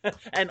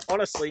 And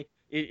honestly,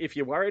 if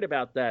you're worried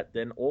about that,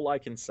 then all I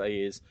can say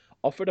is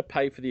offer to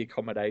pay for the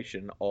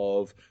accommodation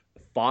of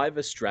 5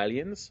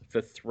 Australians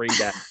for 3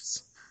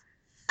 days.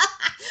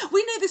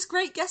 we know this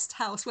great guest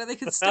house where they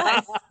could stay.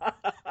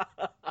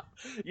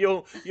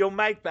 You'll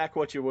make back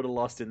what you would have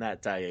lost in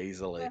that day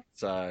easily.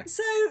 So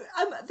So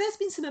there's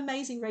been some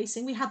amazing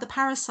racing. We had the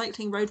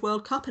Paracycling Road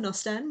World Cup in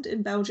Ostend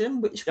in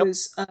Belgium, which yep.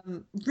 was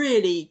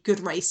really good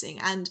racing,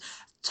 and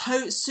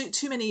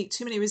too many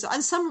results.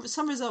 And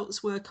some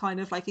results were kind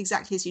of like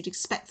exactly as you'd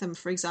expect them.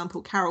 For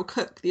example, Carol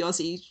Cook, the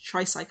Aussie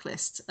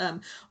tricyclist,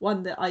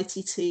 won the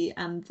ITT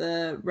and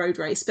the road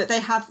race. But they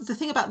have the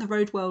thing about the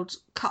Road World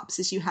Cups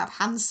is you have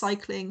hand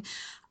cycling,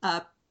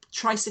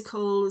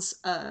 tricycles,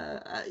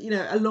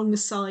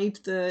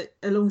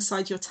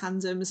 alongside your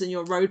tandems and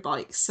your road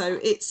bikes. So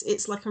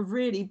it's like a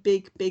really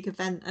big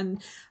event,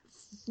 and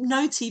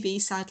no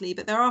TV sadly,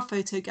 but there are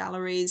photo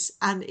galleries,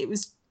 and it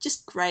was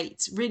just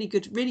great. Really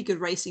good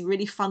racing,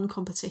 really fun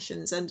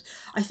competitions. And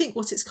I think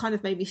what it's kind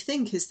of made me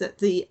think is that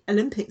the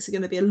Olympics are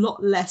going to be a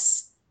lot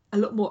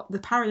more, the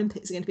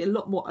Paralympics are going to be a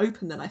lot more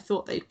open than I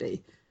thought they'd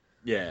be.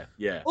 Yeah,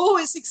 yeah. Oh,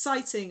 it's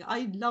exciting.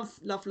 I love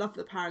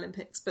the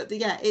Paralympics, but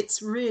yeah,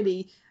 it's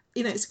really,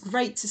 it's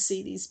great to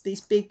see these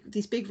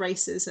big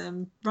races,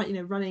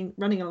 running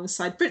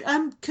alongside.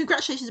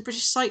 Congratulations to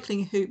British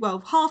Cycling,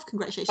 half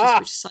congratulations to Ah,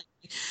 British Cycling,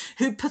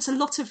 who put a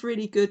lot of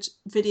really good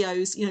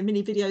videos,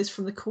 mini videos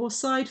from the course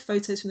side,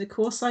 photos from the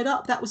course side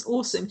up. That was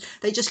awesome.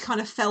 They just kind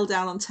of fell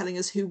down on telling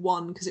us who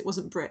won because it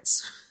wasn't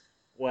Brits.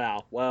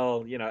 wow.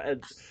 Well,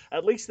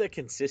 at least they're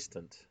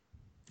consistent.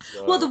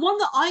 Well, So,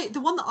 the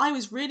one that I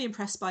was really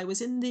impressed by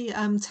was in the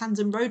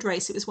tandem road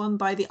race. It was won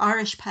by the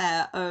Irish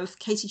pair of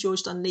Katie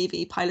George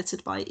Dunleavy,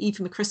 piloted by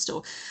Eva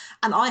McChrystal,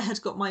 and I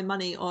had got my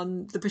money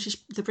on the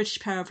British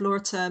pair of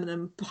Laura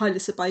Terman,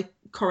 piloted by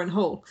Corin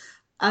Hall.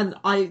 And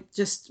I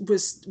just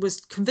was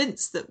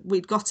convinced that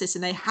we'd got it,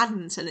 and they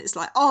hadn't. And it's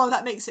like, oh,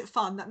 that makes it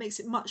fun. That makes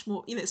it much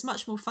more, it's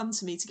much more fun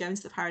to me to go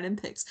into the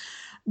Paralympics,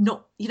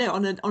 not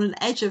on an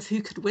edge of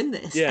who could win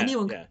this. yeah,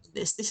 Anyone could yeah. win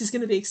this. This is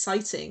going to be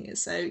exciting.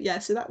 So yeah,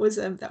 so that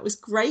was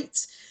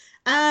great.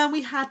 And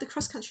we had the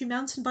cross country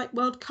mountain bike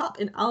World Cup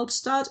in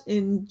Albstadt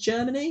in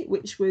Germany,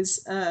 which was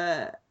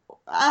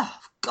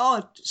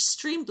God,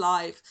 streamed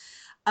live.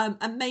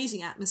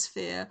 Amazing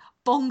atmosphere,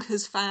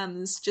 bonkers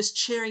fans just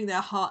cheering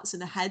their hearts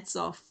and their heads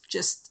off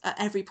just at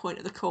every point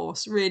of the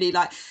course. Really,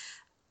 I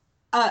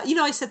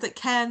said that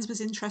Cairns was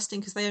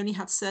interesting because they only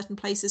had certain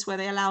places where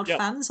they allowed Yep,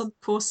 fans on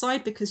the course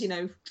side because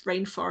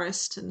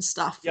rainforest and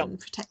stuff yep. and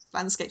protected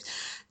landscapes.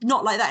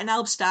 Not like that in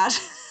Albstadt.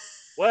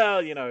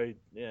 Well,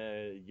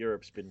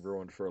 Europe's been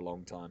ruined for a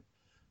long time.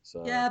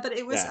 So, Yeah, but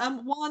it was yeah.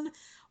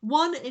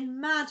 one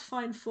in mad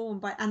fine form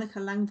by Annika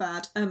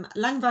Langvad.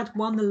 Langvad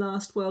won the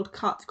last World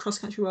Cup, Cross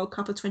Country World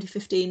Cup of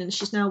 2015, and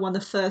she's now won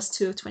the first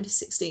two of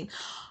 2016,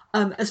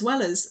 as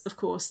well as, of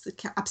course, the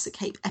Absa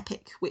Cape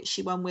Epic, which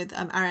she won with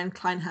Ariane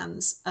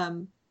Kleinhans.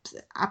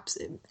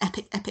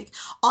 Epic.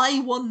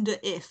 I wonder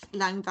if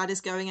Langvad is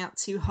going out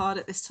too hard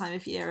at this time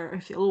of year, or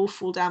if it'll all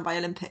fall down by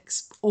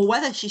Olympics, or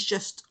whether she's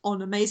just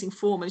on amazing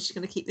form and she's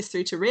going to keep this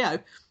through to Rio.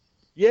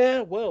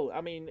 Yeah, well, I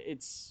mean,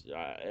 it's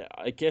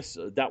I guess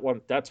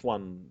that's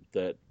one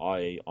that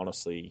I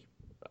honestly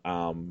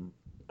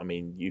I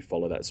mean, you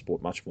follow that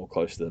sport much more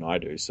closely than I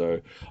do,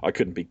 so I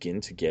couldn't begin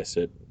to guess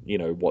at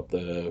what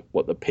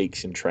the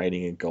peaks in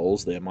training and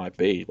goals there might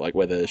be. Like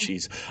whether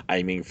she's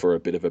aiming for a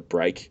bit of a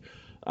break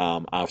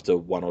after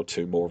one or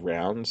two more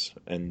rounds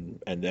and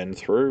then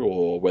through,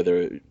 or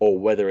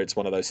whether it's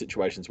one of those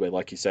situations where,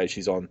 like you say,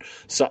 she's on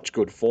such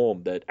good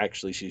form that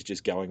actually she's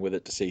just going with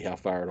it to see how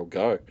far it'll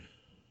go.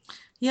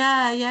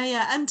 Yeah, yeah,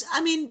 yeah. And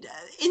I mean,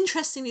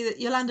 interestingly, that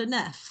Yolanda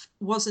Neff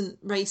wasn't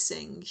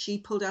racing. She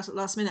pulled out at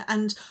last minute.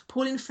 And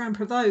Pauline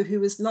Ferrand-Prévot, who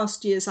was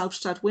last year's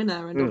Albstadt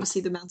winner and Mm.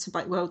 obviously the mountain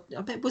bike world,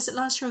 I bet, was it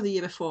last year or the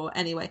year before?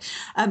 Anyway,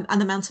 and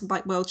the mountain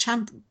bike world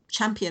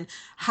champion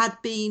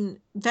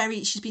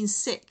she's been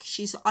sick.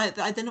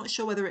 They're not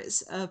sure whether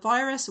it's a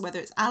virus or whether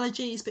it's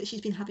allergies, but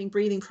she's been having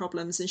breathing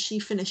problems and she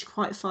finished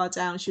quite far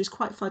down. She was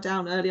quite far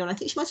down early on. I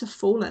think she might have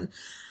fallen.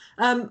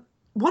 Um,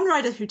 One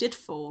rider who did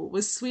fall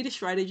was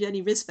Swedish rider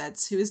Jenny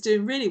Rissveds, who was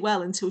doing really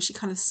well until she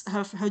kind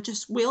of her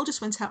just wheel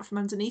just went out from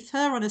underneath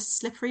her on a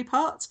slippery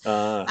part,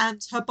 Uh,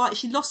 and her bike,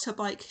 she lost her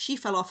bike, she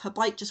fell off, her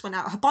bike just went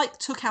out. Her bike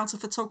took out a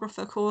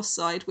photographer course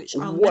side, which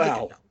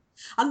wow.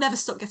 I'll never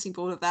stop getting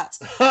bored of that.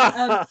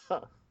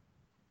 Um,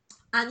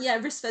 and yeah,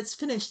 Rissveds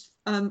finished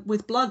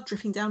with blood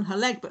dripping down her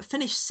leg, but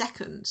finished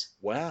second.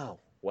 Wow.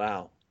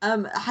 Wow.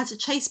 Had to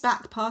chase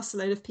back past a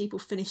load of people,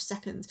 finished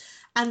second.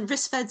 And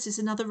Rissveds is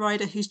another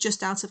rider who's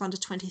just out of under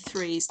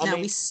 23s. I Now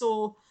mean, we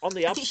saw, on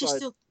the I think she's upside,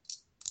 still,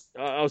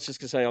 I was just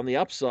gonna say, on the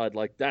upside,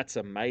 like that's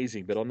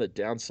amazing, but on the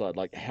downside,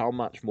 like how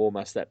much more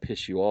must that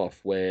piss you off?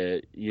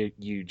 Where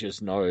you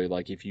just know,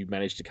 like if you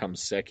manage to come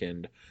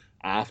second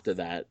after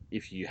that,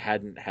 if you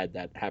hadn't had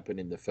that happen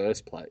in the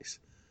first place.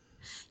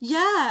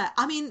 yeah,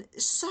 I mean,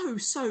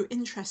 so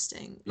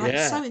interesting. Like,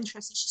 Yeah. so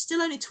interesting. She's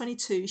still only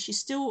 22. She's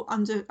still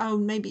under, oh,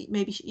 maybe,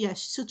 yeah,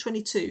 she's still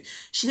 22.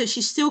 She said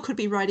she still could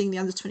be riding the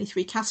under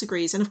 23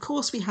 categories. And of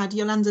course, we had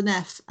Yolanda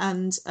Neff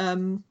and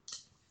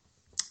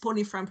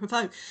Pauline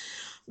Ferrand-Prévot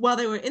while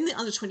they were in the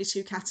under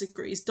 22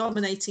 categories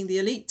dominating the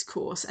elite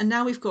course, and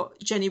now we've got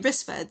Jenny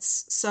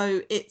Rissveds.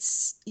 So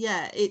it's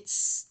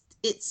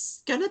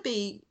gonna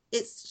be,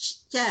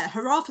 it's yeah,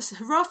 hurrah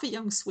for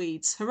young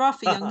Swedes, hurrah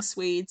for young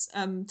Swedes,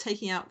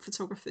 taking out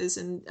photographers,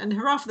 and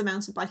hurrah for the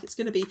mountain bike.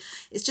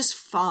 It's just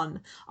fun.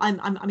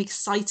 I'm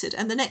excited.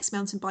 And the next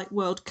mountain bike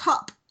World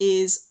Cup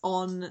is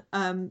on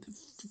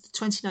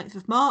 29th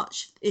of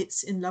March.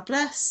 It's in La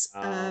Bresse.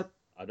 I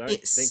don't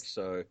think It's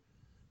so.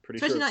 Pretty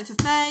sure. 29th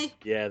of May.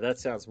 Yeah, that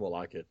sounds more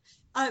like it.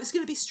 It's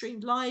going to be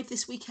streamed live.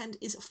 This weekend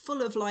is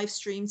full of live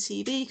stream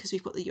TV because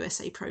we've got the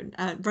USA Pro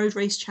Road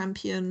Race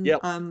Champion Yep.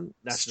 streamed,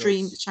 the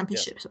Nationals. Yep.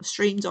 championship sort of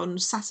streamed on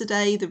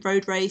Saturday, the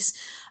road race,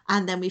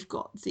 and then we've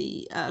got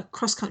the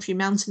cross country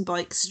mountain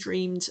bike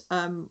streamed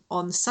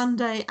on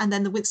Sunday, and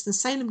then the Winston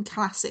Salem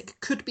Classic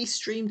could be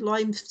streamed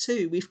live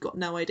too. We've got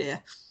no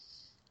idea.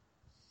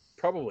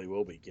 Probably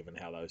will be, given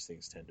how those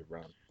things tend to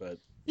run. But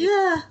yeah,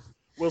 Yeah.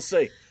 we'll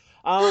see.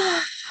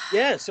 Um,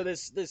 yeah, so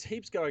there's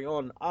heaps going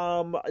on.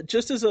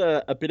 Just as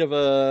a bit of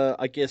a,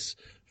 I guess,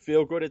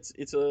 feel good.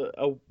 It's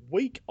a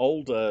week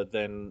older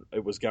than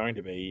it was going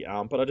to be.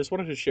 But I just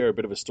wanted to share a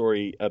bit of a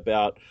story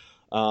about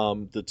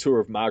the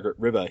Tour of Margaret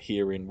River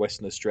here in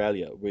Western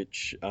Australia,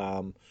 which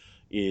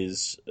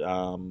is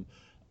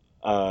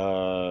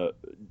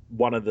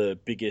one of the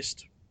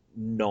biggest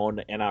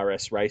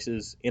non-NRS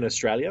races in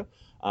Australia,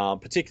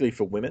 particularly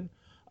for women.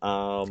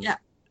 Um, Yeah.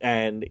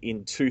 and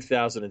in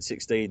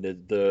 2016,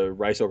 the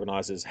race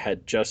organisers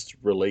had just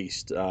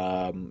released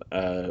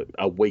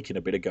a week and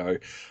a bit ago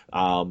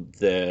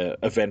their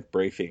event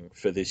briefing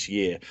for this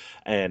year,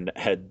 and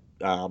had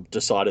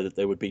decided that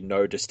there would be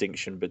no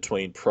distinction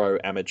between pro,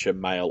 amateur,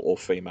 male, or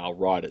female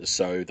riders.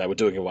 So they were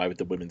doing away with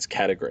the women's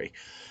category.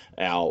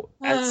 Now,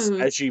 Oh.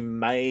 as you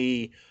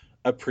may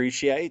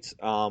appreciate,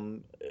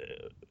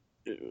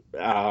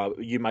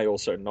 you may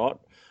also not.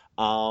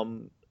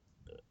 Um,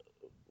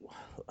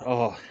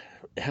 oh,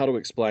 how to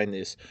explain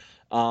this?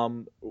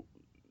 Um,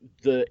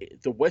 the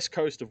west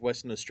coast of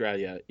Western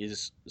Australia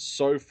is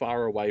so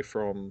far away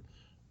from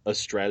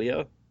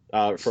Australia,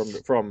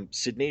 from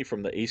Sydney,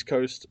 from the east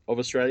coast of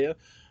Australia,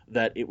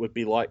 that it would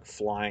be like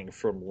flying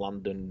from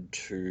London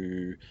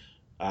to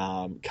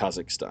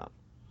Kazakhstan,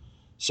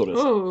 sort of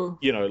thing. Oh.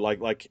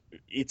 Like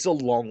it's a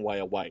long way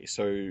away.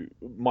 So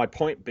my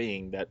point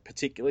being that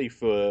particularly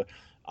for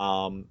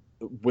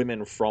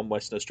women from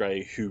Western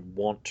Australia who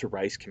want to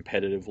race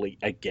competitively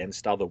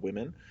against other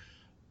women,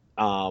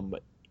 um,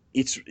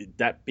 it's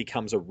that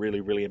becomes a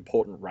really really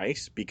important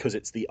race because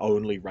it's the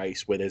only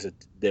race where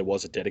there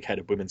was a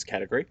dedicated women's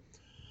category,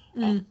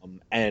 Mm.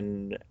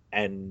 and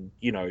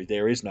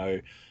there is no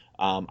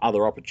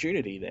other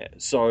opportunity there.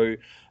 So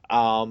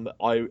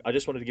I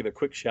just wanted to give a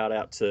quick shout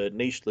out to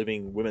Niche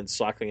Living Women's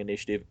Cycling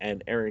Initiative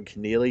and Erin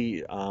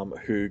Keneally,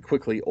 who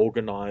quickly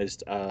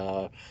organised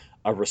a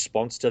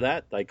response to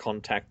that. They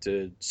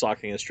contacted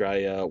Cycling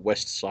Australia,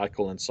 West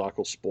Cycle, and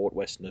Cycle Sport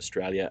Western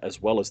Australia,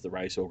 as well as the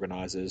race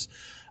organisers,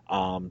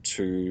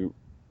 to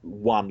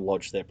one,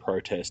 lodge their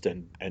protest,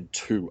 and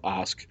two,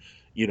 ask,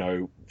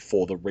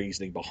 for the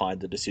reasoning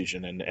behind the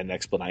decision and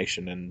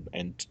explanation,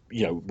 and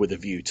with a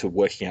view to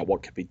working out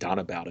what could be done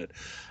about it.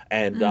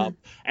 And Mm.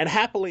 and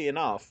happily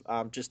enough,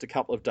 just a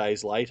couple of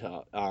days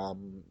later,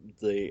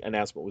 the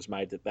announcement was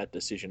made that that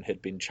decision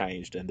had been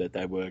changed and that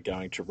they were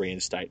going to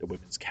reinstate the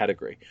women's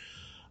category.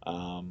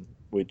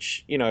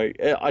 Which,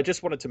 I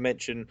just wanted to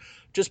mention,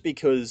 just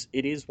because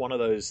it is one of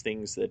those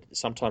things that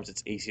sometimes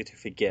it's easy to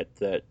forget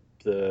that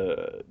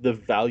the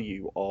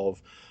value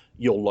of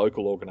your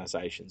local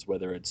organisations,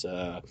 whether it's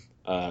a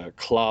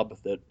club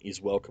that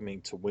is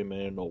welcoming to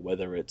women, or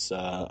whether it's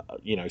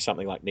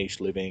something like Niche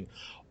Living,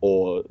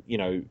 or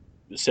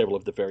several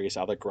of the various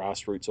other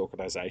grassroots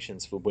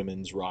organisations for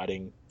women's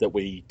riding that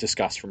we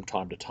discuss from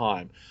time to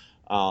time.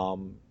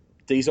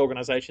 These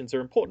organisations are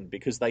important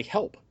because they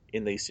help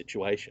in these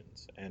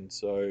situations, and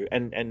so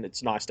and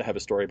it's nice to have a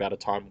story about a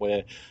time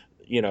where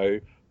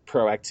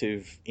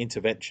proactive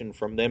intervention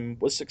from them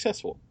was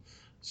successful.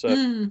 So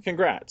Mm.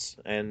 congrats,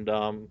 and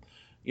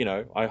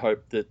I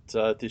hope that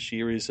this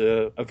year is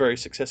a very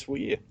successful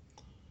year.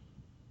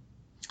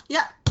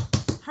 Yeah.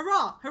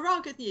 Hurrah! Hurrah!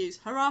 Good news!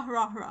 Hurrah!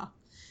 Hurrah! Hurrah!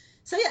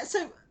 So yeah,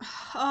 so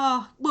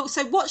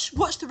watch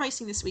the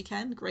racing this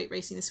weekend. Great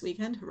racing this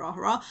weekend. Hurrah,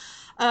 hurrah!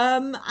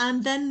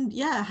 And then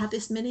yeah, have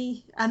this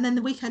mini, and then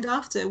the weekend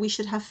after we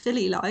should have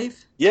Philly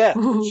live. Yeah,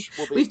 Ooh, which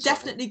will be we've exciting.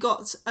 definitely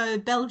got a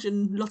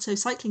Belgian Lotto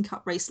Cycling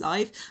Cup race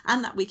live,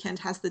 and that weekend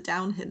has the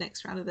downhill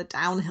next round of the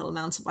downhill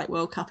mountain bike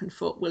World Cup in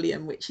Fort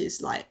William, which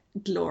is like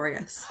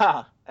glorious.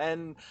 Ha!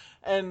 And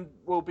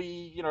we'll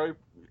be,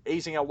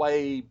 easing our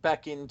way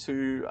back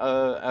into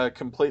a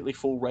completely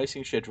full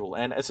racing schedule.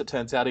 And as it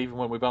turns out, even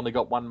when we've only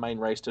got one main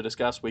race to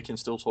discuss, we can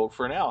still talk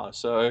for an hour.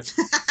 So,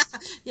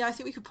 Yeah, I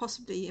think we could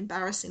possibly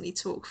embarrassingly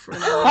talk for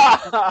an hour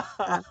and a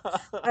half.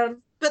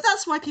 But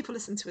that's why people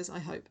listen to us, I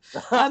hope.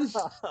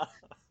 The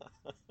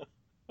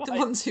I,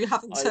 ones who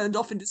haven't I, turned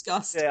off in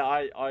disgust. yeah,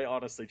 I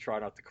honestly try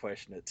not to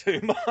question it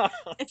too much.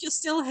 If you're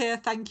still here,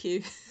 thank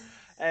you.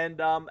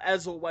 And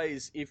as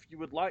always, if you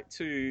would like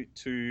to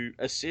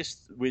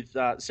assist with,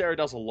 Sarah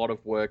does a lot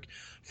of work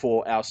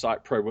for our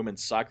site,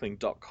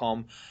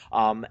 prowomenscycling.com,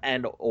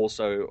 and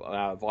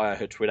also via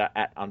her Twitter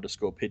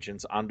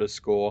 @_pigeons_,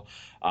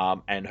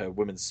 and her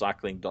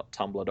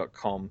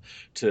womenscycling.tumblr.com,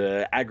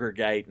 to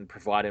aggregate and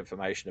provide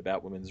information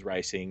about women's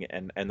racing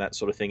and that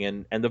sort of thing.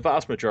 And the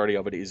vast majority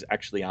of it is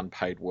actually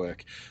unpaid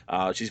work.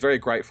 She's very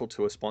grateful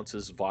to her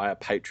sponsors via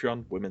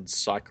Patreon, Women's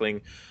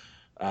Cycling,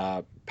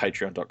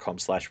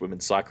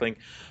 patreon.com/women's cycling,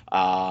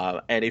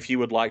 and if you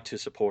would like to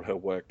support her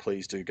work,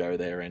 please do go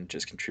there and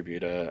just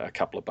contribute a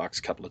couple of bucks,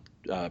 couple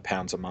of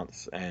pounds a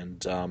month,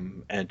 and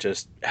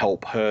just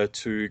help her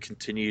to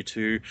continue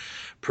to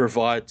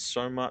provide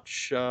so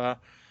much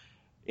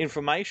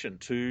information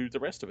to the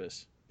rest of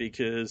us,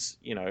 because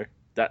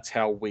that's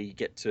how we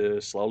get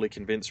to slowly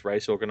convince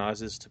race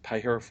organizers to pay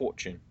her a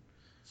fortune.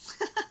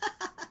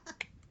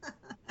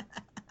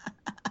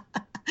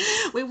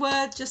 We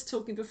were just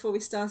talking before we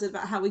started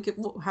about how we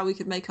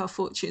could make our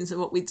fortunes and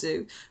what we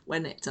do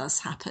when it does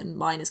happen.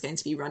 Mine is going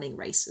to be running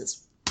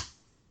races.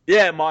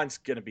 Yeah, mine's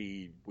going to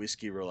be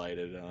whiskey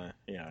related,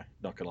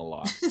 not going to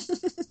lie.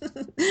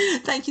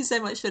 Thank you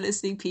so much for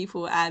listening,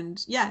 people,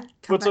 and yeah,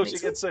 come We'll back talk to you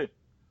next again week. soon.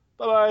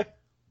 Bye-bye.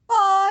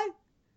 Bye.